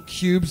bunch of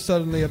cubes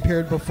suddenly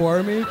appeared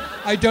before me,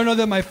 I don't know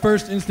that my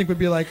first instinct would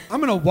be like,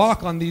 I'm going to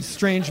walk on these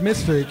strange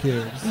mystery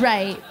cubes.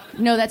 Right.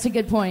 No, that's a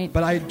good point.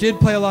 But I did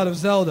play a lot of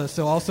Zelda,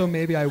 so also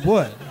maybe I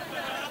would.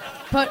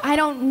 But I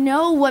don't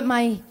know what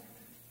my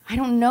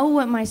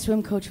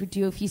swim coach would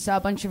do if he saw a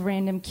bunch of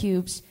random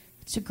cubes.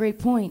 It's a great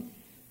point.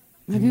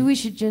 Maybe we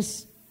should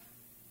just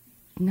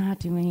not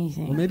do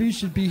anything. Well, maybe you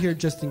should be here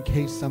just in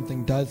case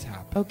something does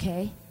happen.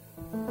 Okay.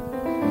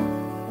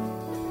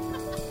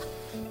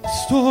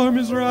 Storm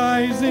is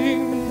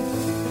rising.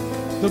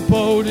 The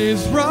boat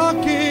is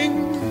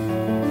rocking.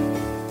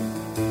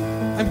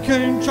 I'm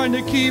trying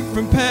to keep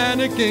from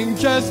panicking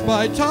just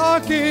by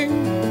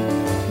talking.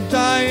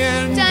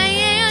 Diane.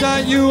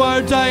 You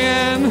are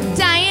Diane.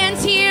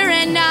 Diane's here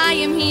and I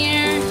am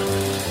here.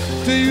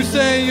 Do you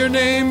say your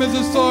name is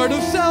a sort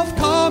of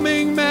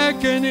self-calming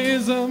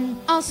mechanism?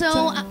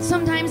 Also,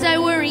 sometimes I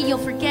worry you'll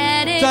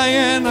forget it.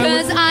 Diane,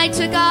 because I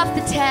took off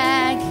the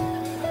tag.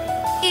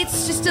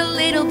 It's just a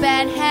little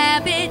bad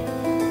habit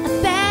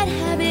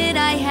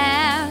I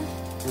have.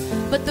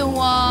 But the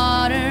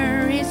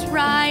water is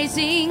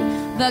rising,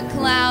 the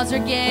clouds are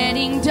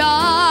getting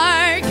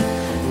dark.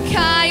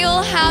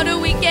 Kyle, how do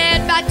we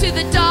get back to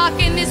the dock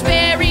in this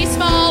very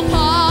small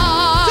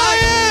pond?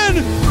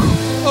 Diane!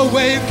 A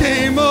wave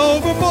came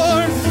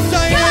overboard.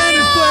 Diane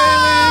is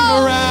flailing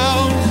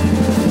around.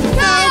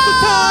 Now's the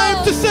time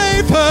to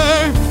save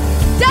her.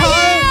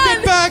 Diane!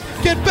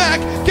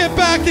 Get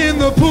back in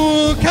the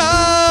pool,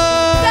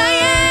 Kyle.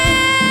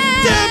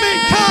 Diane! Damn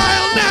it,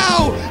 Kyle, now!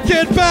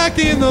 Get back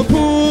in the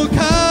pool,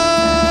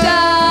 Kyle.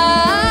 Diane!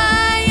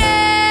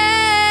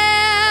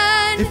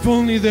 If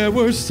only there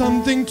were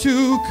something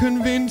to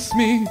convince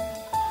me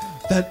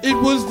that it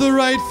was the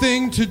right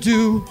thing to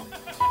do.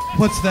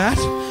 What's that?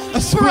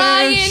 A square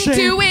Brian, shape.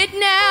 do it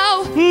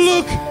now!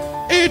 Look,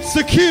 it's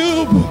a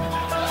cube.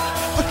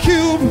 A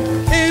cube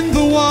in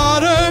the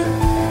water.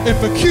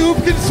 If a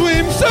cube can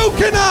swim, so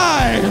can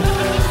I.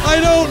 I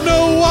don't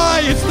know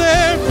why it's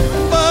there,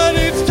 but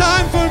it's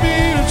time for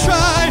me to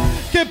try.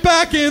 Get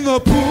back in the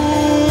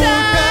pool.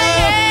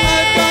 Diane!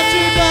 I've got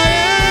you,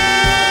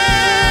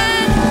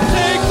 Diane.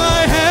 Take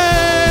my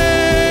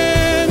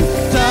hand,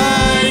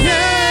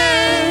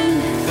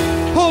 Diane.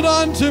 Hold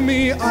on to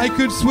me. I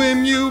could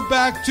swim you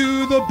back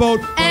to the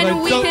boat.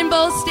 And we can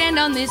both stand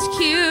on this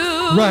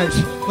cube. Right.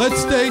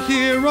 Let's stay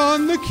here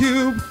on the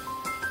cube.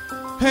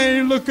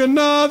 Hey, look,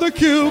 another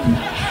cube.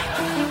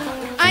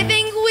 I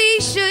think we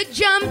should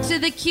jump to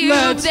the cube.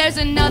 Let's. There's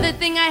another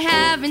thing I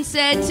haven't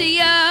said to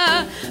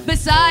ya.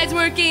 Besides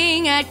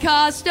working at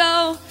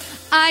Costo,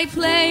 I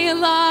play a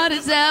lot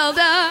of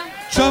Zelda.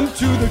 Jump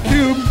to the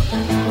cube.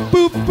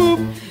 Boop,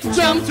 boop.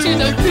 Jump to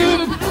the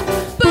cube.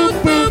 Boop,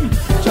 boop.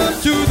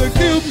 Jump to the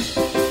cube.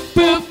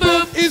 Boop,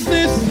 boop. Is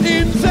this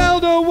in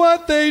Zelda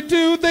what they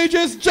do? They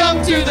just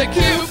jump to the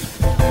cube.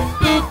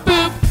 Boop,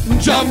 boop.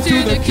 Jump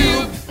to the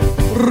cube.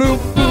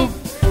 Roop, boop.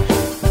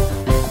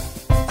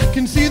 I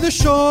can see the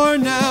shore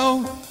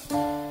now.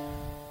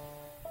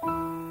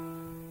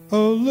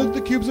 Oh, look,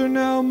 the cubes are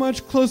now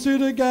much closer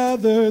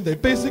together. They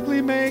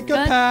basically make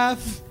a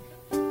path.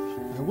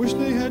 I wish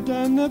they had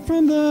done that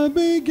from the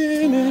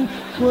beginning.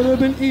 Would have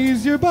been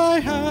easier by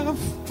half.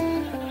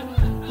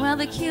 Well, Well,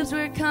 the cubes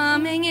were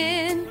coming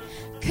in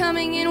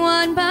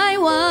one by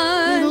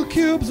one. Little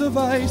cubes of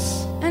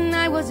ice. And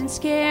I wasn't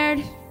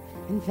scared.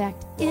 In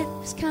fact, it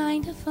was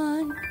kind of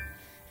fun.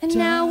 And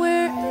now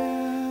we're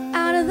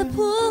out of the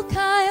pool,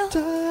 Kyle.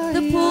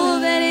 The pool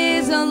that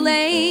is a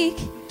lake.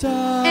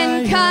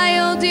 And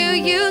Kyle, do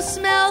you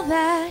smell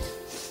that?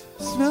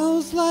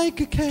 Smells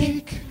like a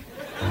cake.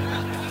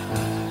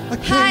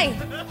 Hi.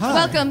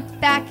 Welcome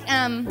back.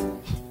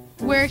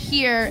 We're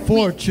here.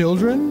 For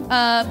children?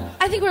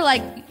 I think we're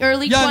like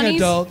early 20s. Young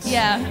adults.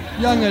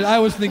 Yeah. I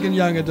was thinking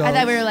young adults. I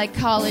thought we were like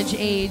college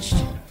aged.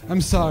 I'm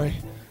sorry.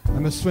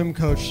 I'm a swim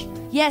coach.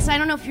 Yes, I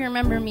don't know if you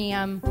remember me.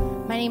 My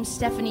name's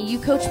Stephanie. You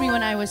coached me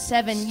when I was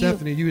 7.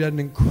 Stephanie, you had an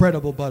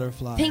incredible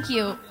butterfly. Thank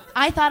you.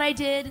 I thought I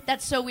did.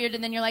 That's so weird.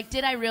 And then you're like,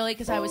 did I really?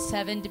 Because I was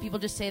 7. Did people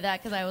just say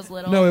that because I was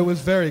little? No, it was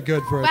very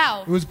good for it.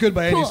 Wow. It was good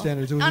by any Cool.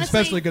 standards. It was Honestly,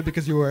 especially good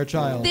because you were a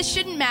child. This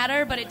shouldn't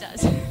matter, but it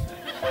does.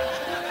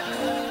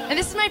 And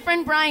this is my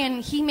friend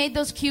Brian. He made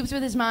those cubes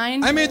with his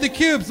mind. I made the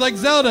cubes like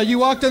Zelda. You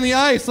walked on the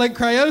ice like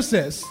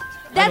cryosis.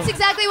 That's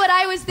exactly what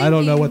I was thinking. I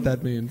don't know what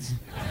that means.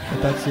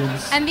 But that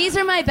seems... And these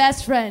are my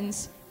best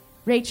friends,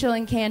 Rachel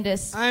and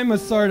Candace. I'm a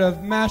sort of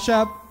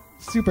mashup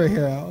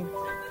superhero.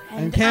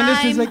 And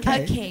Candace is a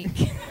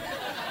cake.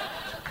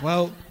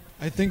 Well,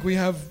 I think we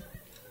have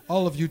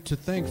all of you to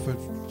thank for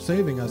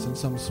saving us in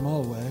some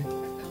small way.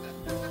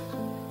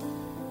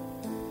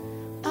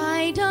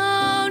 I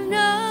don't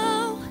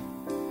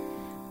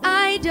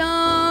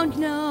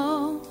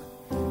know,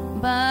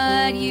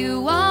 but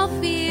you all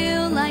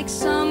feel like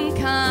some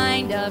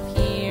kind of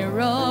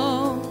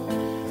hero.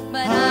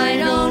 But I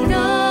don't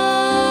know.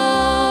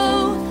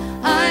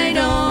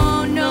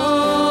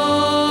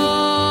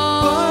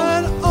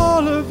 But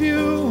all of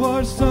you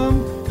are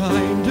some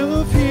kind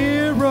of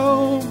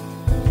hero.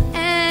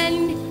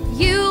 And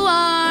you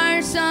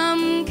are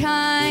some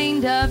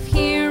kind of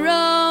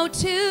hero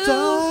too.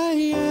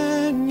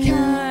 Diane,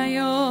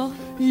 Kyle.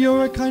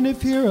 You're a kind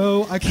of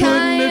hero. I couldn't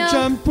have Kyle.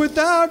 jumped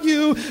without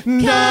you.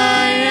 Diane.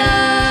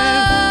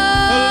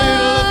 Kyle. A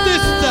little of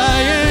this,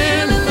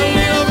 Diane. A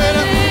little bit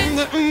of Diane.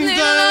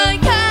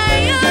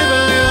 Give a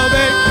little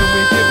bit. Can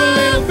we give a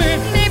little bit?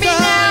 Maybe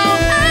now I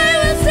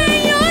will say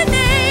your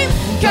name.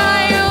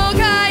 Kyle,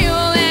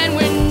 Kyle, and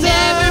we'll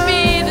never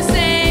be the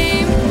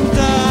same.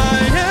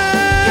 Diane.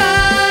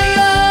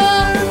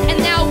 Kyle. And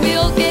now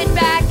we'll get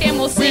back and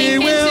we'll sink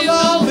We will into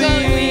all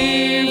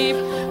leave.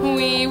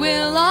 We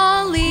will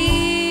all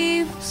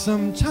leave.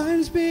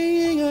 Sometimes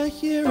being a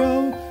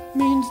hero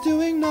means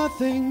doing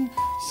nothing.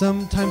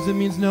 Sometimes it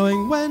means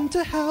knowing when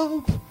to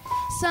help.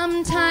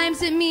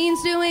 Sometimes it means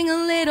doing a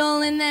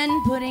little and then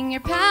putting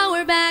your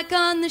power back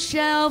on the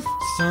shelf.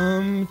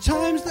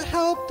 Sometimes the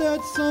help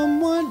that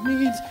someone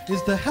needs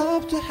is the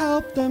help to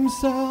help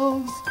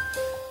themselves.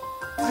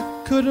 I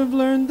could have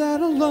learned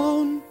that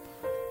alone,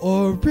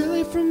 or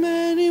really from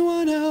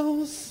anyone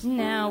else.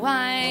 Now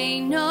I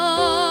know.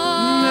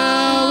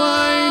 Now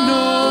I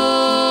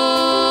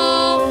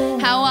know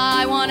how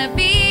I want to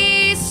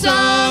be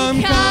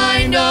some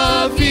kind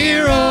of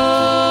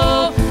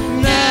hero.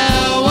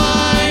 Now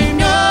I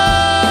know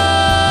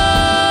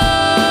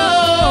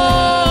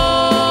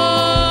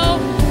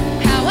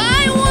how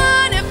I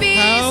want to be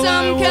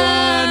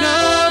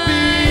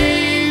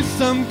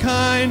some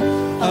kind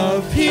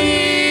of hero.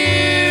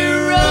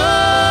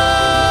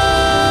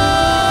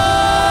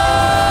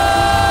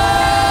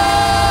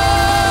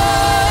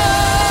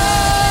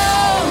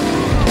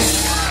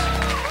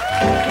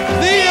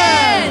 The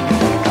end.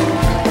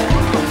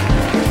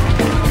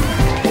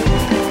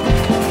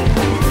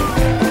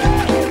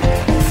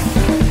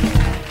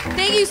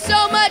 Thank you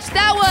so much.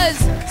 That was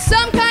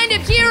Some Kind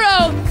of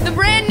Hero, the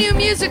brand new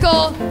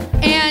musical.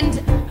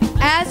 And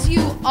as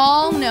you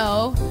all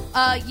know,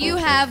 you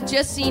have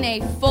just seen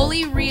a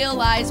fully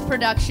realized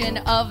production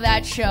of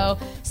that show.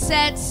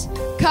 Sets,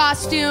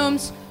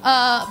 costumes,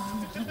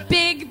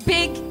 big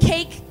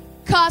cake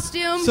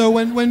costumes. So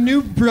when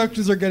new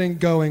productions are getting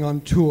going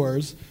on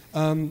tours,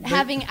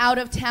 having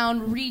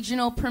out-of-town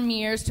regional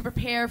premieres to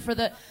prepare for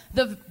the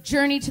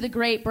journey to the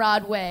great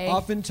Broadway.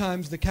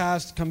 oftentimes the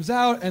cast comes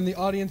out and the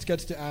audience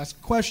gets to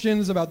ask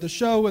questions about the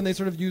show, and they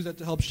sort of use that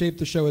to help shape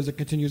the show as it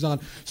continues on.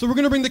 So we're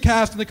going to bring the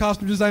cast and the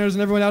costume designers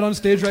and everyone out on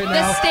stage right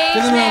now. The stage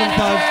Give them a round of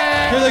applause.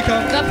 manager, Here they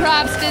come. the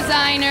props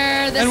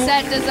designer, the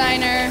set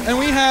designer. And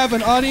we have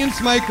an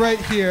audience mic right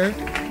here.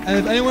 And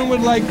if anyone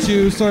would like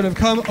to sort of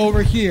come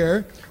over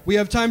here, we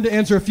have time to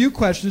answer a few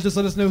questions. Just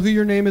let us know who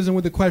your name is and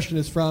where the question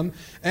is from.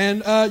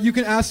 And you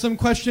can ask some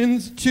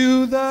questions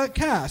to the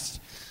cast.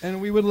 And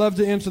we would love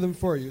to answer them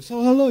for you.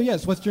 So hello,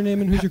 yes, what's your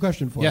name and who's your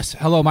question for? Yes,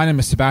 hello, my name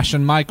is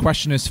Sebastian. My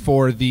question is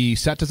for the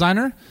set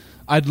designer.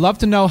 I'd love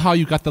to know how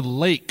you got the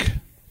lake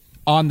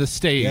on the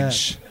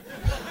stage.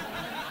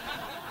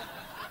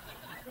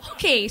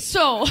 Okay,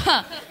 so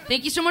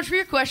thank you so much for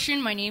your question.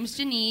 My name's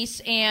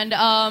Denise, and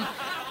I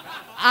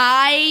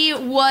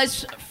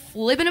was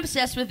flippin'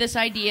 obsessed with this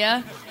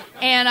idea,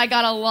 and I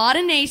got a lot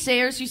of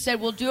naysayers who said,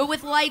 we'll do it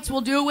with lights,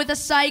 we'll do it with a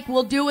psych,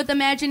 we'll do it with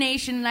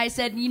imagination, and I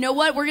said, you know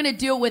what, we're gonna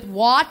do it with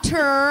water.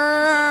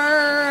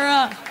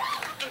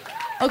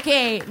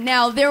 Okay,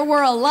 now there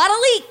were a lot of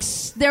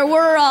leaks.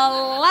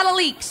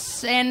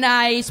 And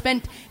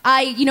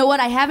you know what?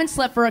 I haven't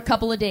slept for a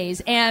couple of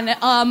days. And,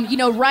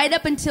 right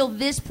up until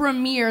this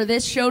premiere,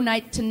 this show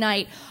night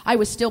tonight, I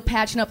was still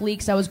patching up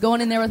leaks. I was going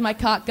in there with my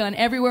cock gun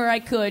everywhere I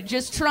could,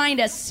 just trying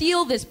to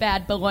seal this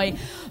bad boy.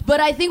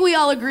 But I think we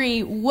all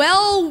agree,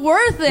 well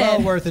worth it.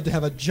 Well worth it to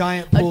have a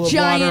giant pool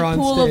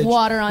of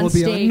water on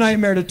stage. Will be a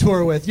nightmare to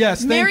tour with. Yes,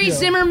 thank Mary you.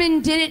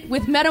 Zimmerman did it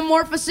with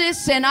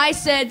Metamorphosis, and I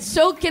said,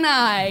 so can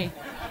I.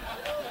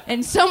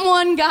 And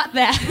someone got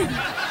that.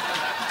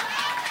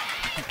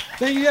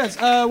 Thank you, yes.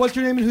 What's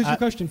your name and who's your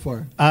question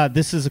for?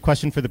 This is a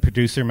question for the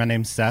producer. My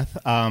name's Seth.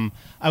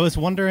 I was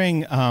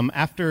wondering,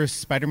 after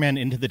Spider-Man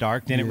Into the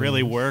Dark, didn't it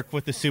really work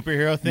with the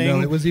superhero thing?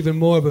 No, it was even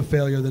more of a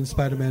failure than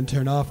Spider-Man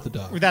Turn Off the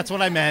Dark. That's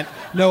what I meant.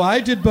 No, I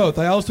did both.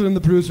 I also am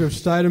the producer of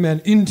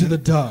Spider-Man Into the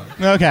Dark.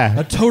 Okay.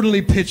 A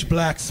totally pitch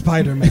black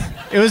Spider-Man.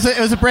 It was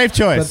a brave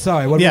choice. But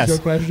sorry, what was your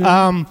question?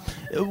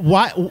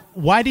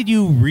 Why did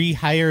you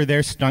rehire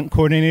their stunt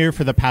coordinator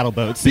for the paddle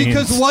boat scenes?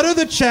 Because what are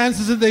the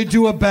chances that they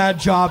do a bad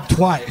job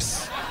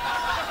twice?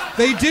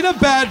 They did a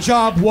bad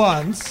job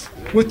once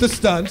with the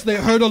stunts. They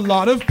hurt a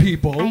lot of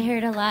people. I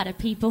hurt a lot of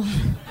people.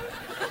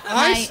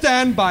 I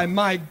stand by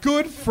my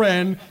good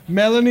friend,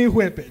 Melanie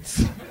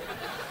Whippets.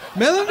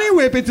 Melanie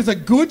Whippets is a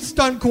good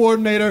stunt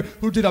coordinator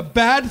who did a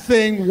bad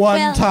thing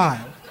one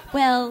time.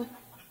 Well,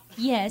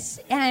 yes,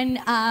 and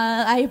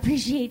I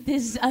appreciate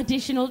this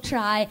additional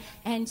try,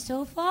 and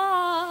so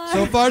far...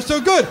 So far, so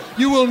good.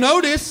 You will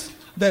notice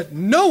that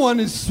no one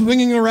is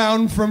swinging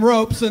around from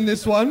ropes in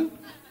this one,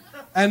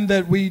 and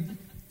that we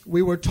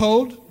were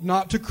told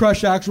not to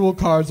crush actual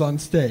cars on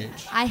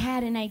stage. I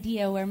had an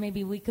idea where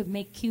maybe we could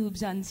make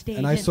cubes on stage.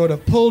 And I sort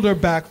of pulled her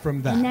back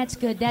from that. And that's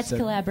good. That's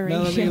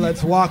collaboration. Melanie,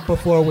 let's walk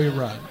before we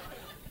run.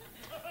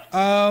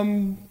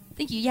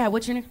 Thank you. Yeah,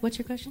 what's your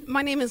question?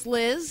 My name is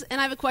Liz, and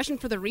I have a question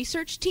for the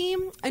research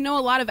team. I know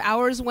a lot of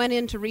hours went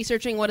into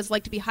researching what it's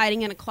like to be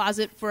hiding in a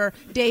closet for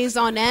days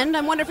on end.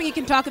 I'm wondering if you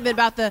can talk a bit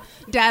about the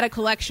data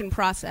collection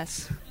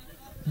process.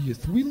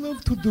 Yes, we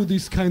love to do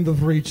this kind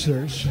of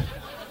research.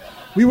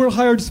 We were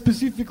hired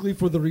specifically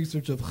for the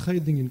research of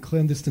hiding in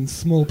clandestine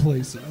small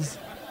places.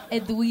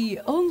 And we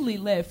only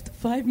left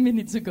 5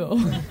 minutes ago.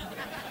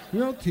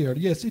 We're out here,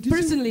 yes. It is.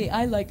 Personally,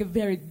 I like a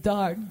very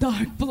dark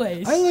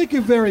place. I like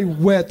a very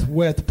wet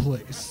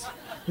place.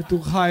 To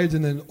hide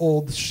in an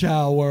old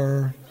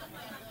shower,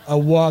 a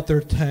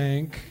water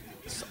tank.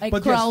 A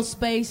crawl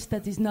space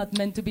that is not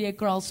meant to be a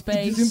crawl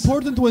space. It is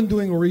important when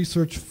doing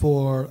research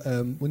for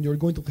when you're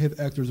going to have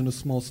actors in a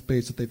small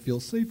space that they feel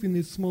safe in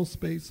this small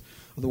space.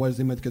 Otherwise,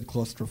 they might get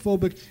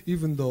claustrophobic.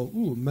 Even though,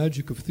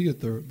 magic of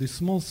theater, the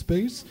small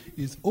space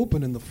is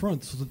open in the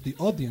front so that the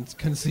audience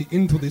can see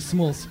into the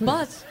small space.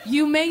 But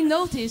you may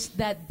notice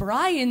that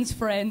Brian's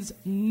friends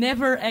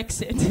never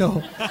exit.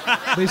 No,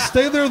 they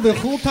stay there the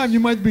whole time. You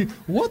might be,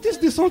 what is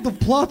the sort of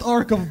plot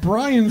arc of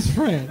Brian's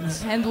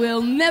friends? And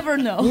we'll never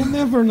know. We'll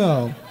never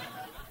know.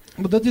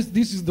 But this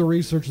is the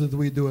research that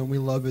we do, and we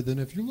love it. And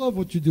if you love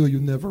what you do, you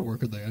never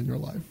work a day in your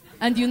life.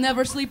 And you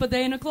never sleep a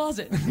day in a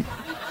closet.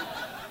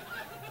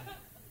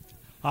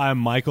 Hi, I'm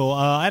Michael.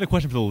 I had a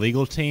question for the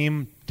legal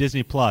team.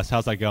 Disney Plus,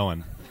 how's that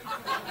going?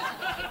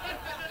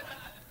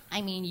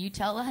 I mean, you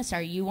tell us.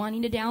 Are you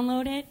wanting to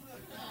download it?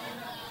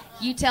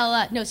 You tell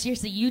us. No,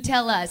 seriously, you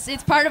tell us.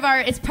 It's part of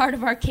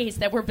our case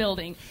that we're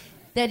building.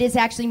 That is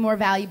actually more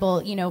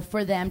valuable,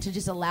 for them to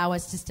just allow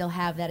us to still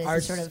have that as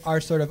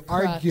our sort of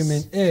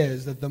argument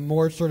is that the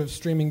more sort of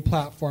streaming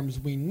platforms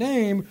we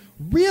name,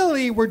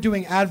 really we're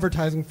doing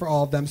advertising for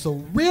all of them. So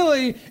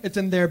really, it's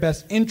in their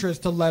best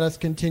interest to let us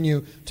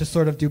continue to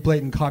sort of do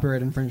blatant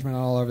copyright infringement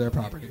on all of their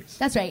properties.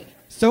 That's right.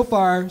 So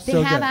far, so good.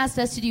 They have asked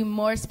us to do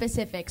more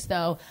specifics,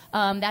 though.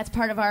 That's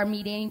part of our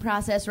mediating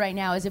process right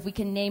now, is if we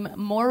can name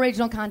more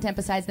original content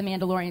besides The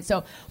Mandalorian.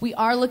 So we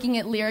are looking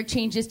at lyric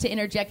changes to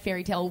interject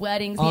fairy tale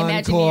weddings, the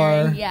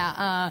Imagineering,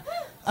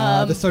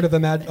 the sort of the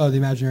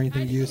Imagineering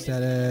thing, you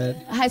said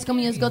it. High School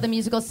Musical, the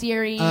musical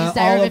series,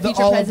 Diary of a Future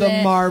President, all of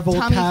the Marvel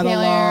Tommy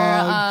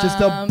catalog, Taylor, just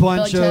a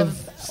bunch of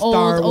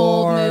Star Wars.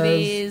 Old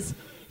movies.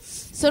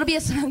 So it'll be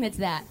a song that's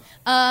that.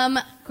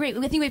 Great.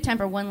 I think we have time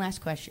for one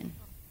last question.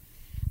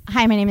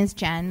 Hi, my name is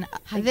Jen.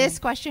 This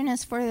question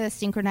is for the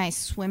synchronized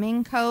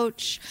swimming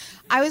coach.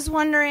 I was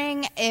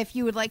wondering if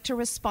you would like to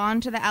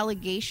respond to the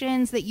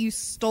allegations that you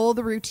stole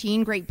the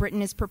routine Great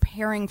Britain is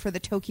preparing for the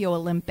Tokyo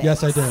Olympics.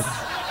 Yes, I did.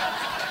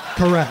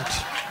 Correct.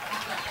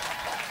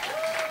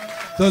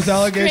 Those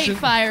allegations. Straight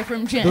fire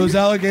from Jen. Those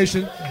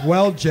allegations.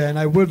 Well, Jen,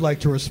 I would like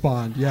to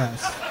respond.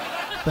 Yes.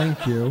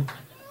 Thank you.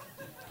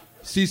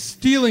 See,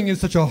 stealing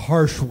is such a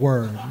harsh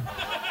word.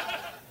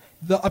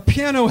 A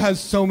piano has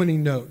so many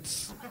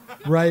notes.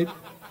 Right?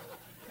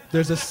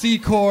 There's a C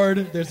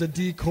chord, there's a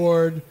D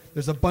chord,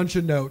 there's a bunch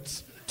of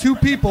notes. Two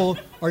people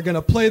are going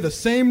to play the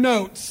same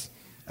notes,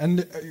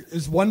 and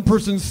is one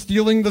person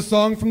stealing the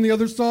song from the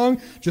other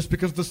song just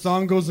because the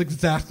song goes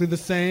exactly the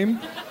same?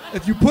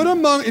 If you put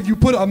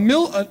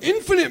an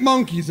infinite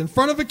monkeys in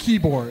front of a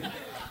keyboard,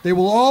 they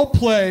will all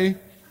play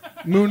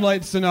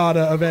Moonlight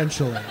Sonata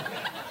eventually.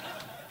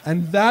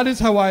 And that is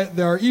how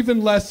there are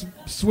even less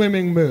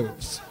swimming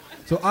moves.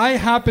 So I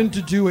happen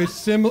to do a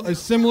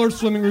similar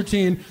swimming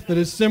routine that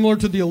is similar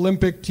to the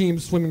Olympic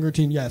team's swimming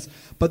routine, yes.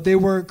 But they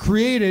were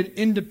created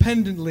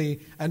independently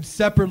and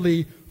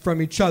separately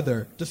from each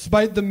other,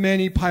 despite the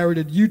many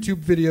pirated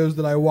YouTube videos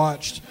that I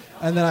watched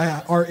and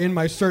that are in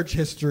my search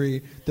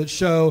history that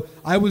show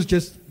I was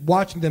just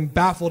watching them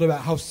baffled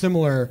about how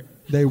similar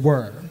they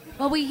were.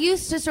 Well, we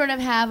used to sort of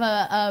have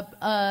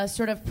a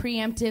sort of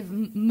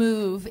preemptive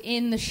move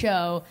in the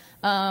show,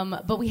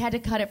 but we had to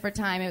cut it for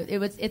time.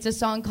 It's a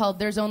song called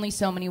 "There's Only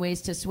So Many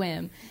Ways to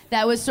Swim."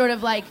 That was sort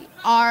of like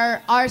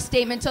our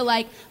statement to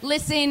like,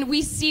 listen,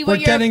 we see what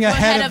we're getting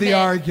ahead of the it.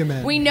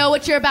 argument. We know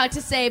what you're about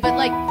to say, but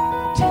like.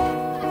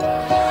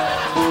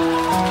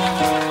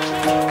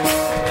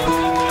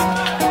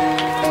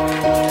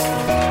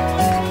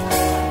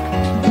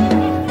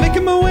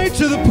 Making my way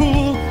to the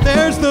pool.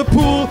 There's the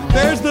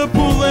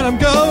pool, and I'm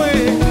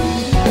going.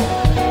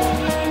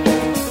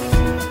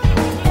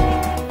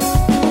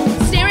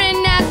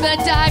 Staring at the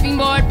diving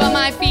board, but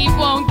my feet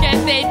won't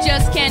get, they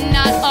just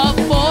cannot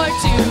afford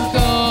to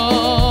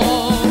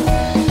go.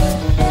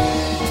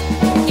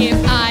 If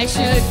I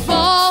should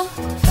fall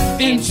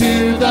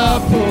into the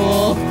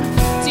pool,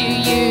 do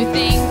you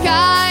think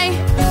I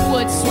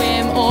would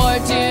swim, or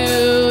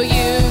do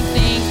you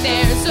think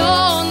there's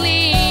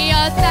only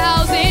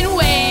 1,000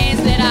 ways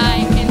that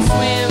I can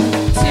swim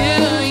to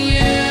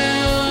you?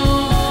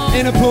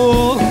 In a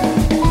pool.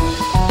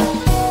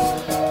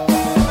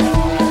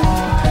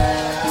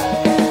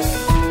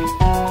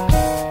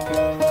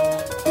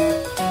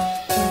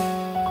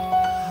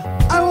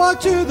 I walk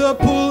to the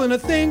pool and I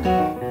think,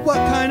 what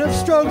kind of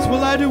strokes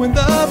will I do in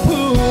the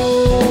pool?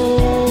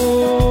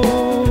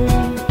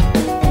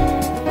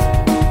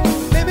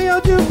 Maybe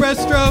I'll do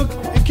breaststroke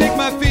and kick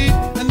my feet,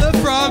 and the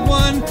frog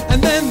one,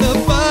 and then the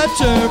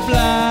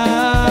butterfly.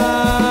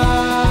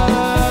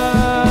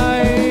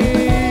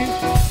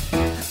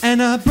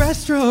 And a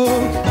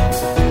breaststroke,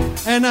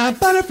 and a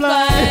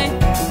butterfly.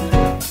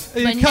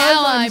 But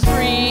now I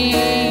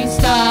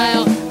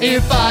freestyle.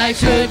 If I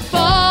should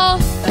fall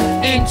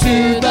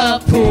into the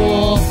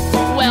pool,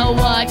 well,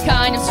 what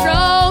kind of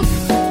stroke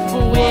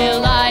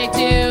will I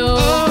do?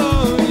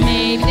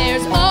 Maybe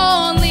there's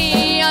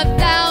only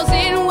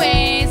 1,000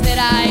 ways that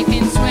I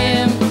can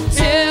swim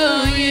to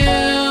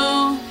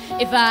you.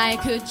 If I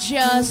could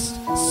just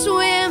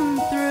swim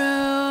through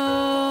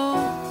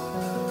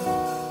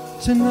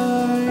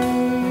tonight.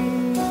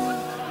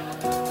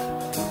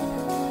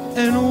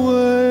 And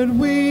would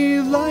we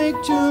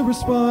like to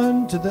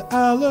respond to the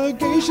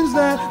allegations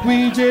that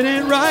we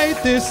didn't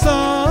write this song?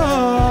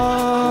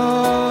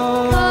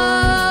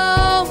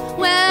 Oh,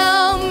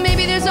 well,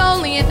 maybe there's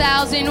only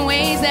 1,000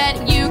 ways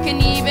that you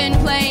can even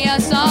play a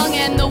song,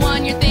 and the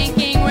one you're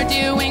thinking we're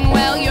doing,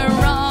 well, you're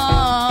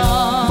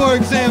wrong. For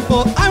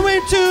example, I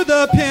went to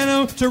the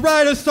piano to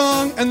write a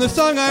song, and the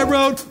song I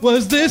wrote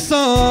was this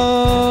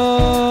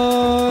song.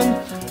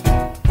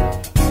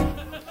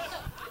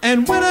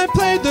 And when I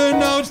played the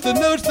notes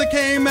that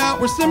came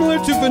out were similar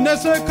to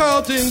Vanessa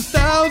Carlton's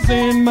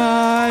 1,000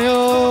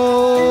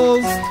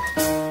 Miles.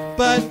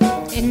 But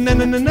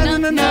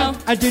no,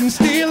 I didn't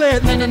steal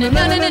it.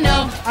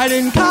 No, I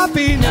didn't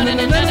copy. No,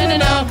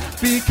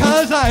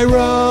 because I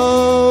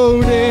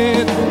wrote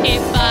it.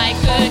 If I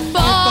could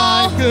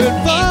fall into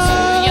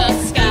your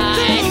sky,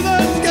 do you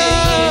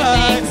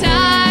think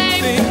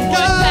time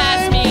would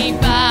pass me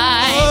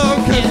by? Oh,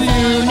 'cause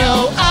you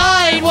know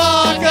I'd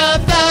walk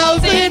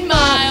 1,000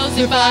 miles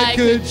if I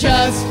could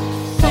just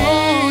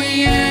hold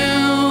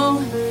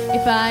you.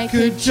 If I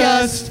could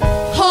just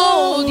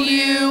hold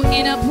you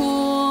in a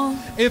pool.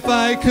 If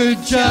I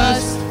could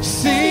just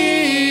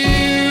see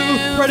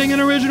you. Writing an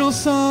original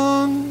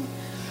song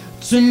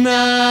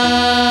tonight.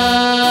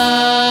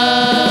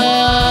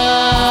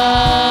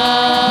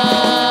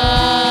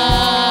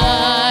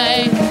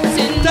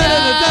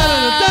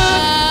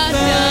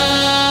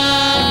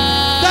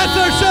 That's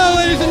our show,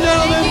 ladies and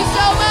gentlemen. Thank you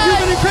so much. You've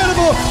been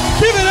incredible.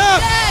 Give it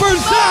up for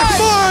Zach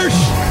Marsh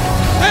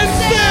and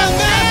Sam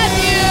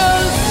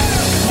Matthews.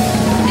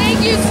 Thank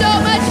you so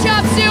much,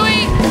 Chop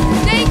Suey.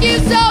 Thank you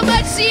so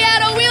much,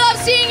 Seattle. We love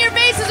seeing your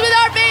faces with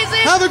our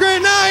faces. Have a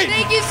great night.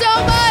 Thank you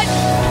so much.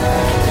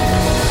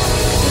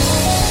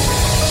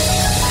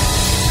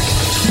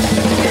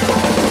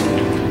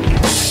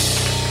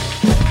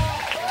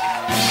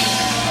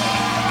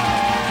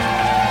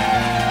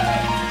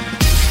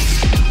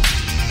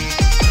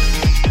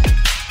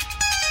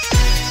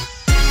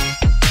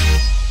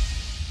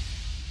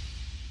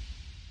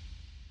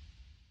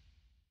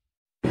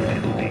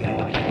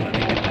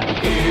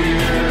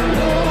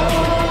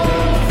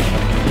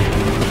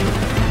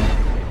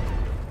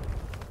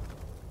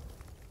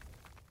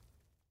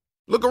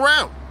 Look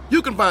around.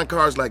 You can find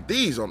cars like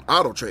these on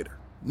AutoTrader.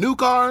 New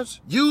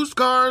cars, used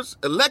cars,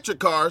 electric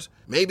cars,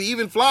 maybe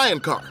even flying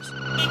cars.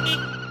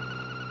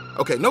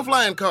 Okay, no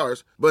flying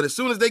cars, but as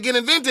soon as they get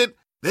invented,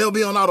 they'll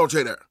be on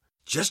AutoTrader.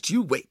 Just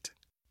you wait.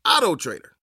 AutoTrader.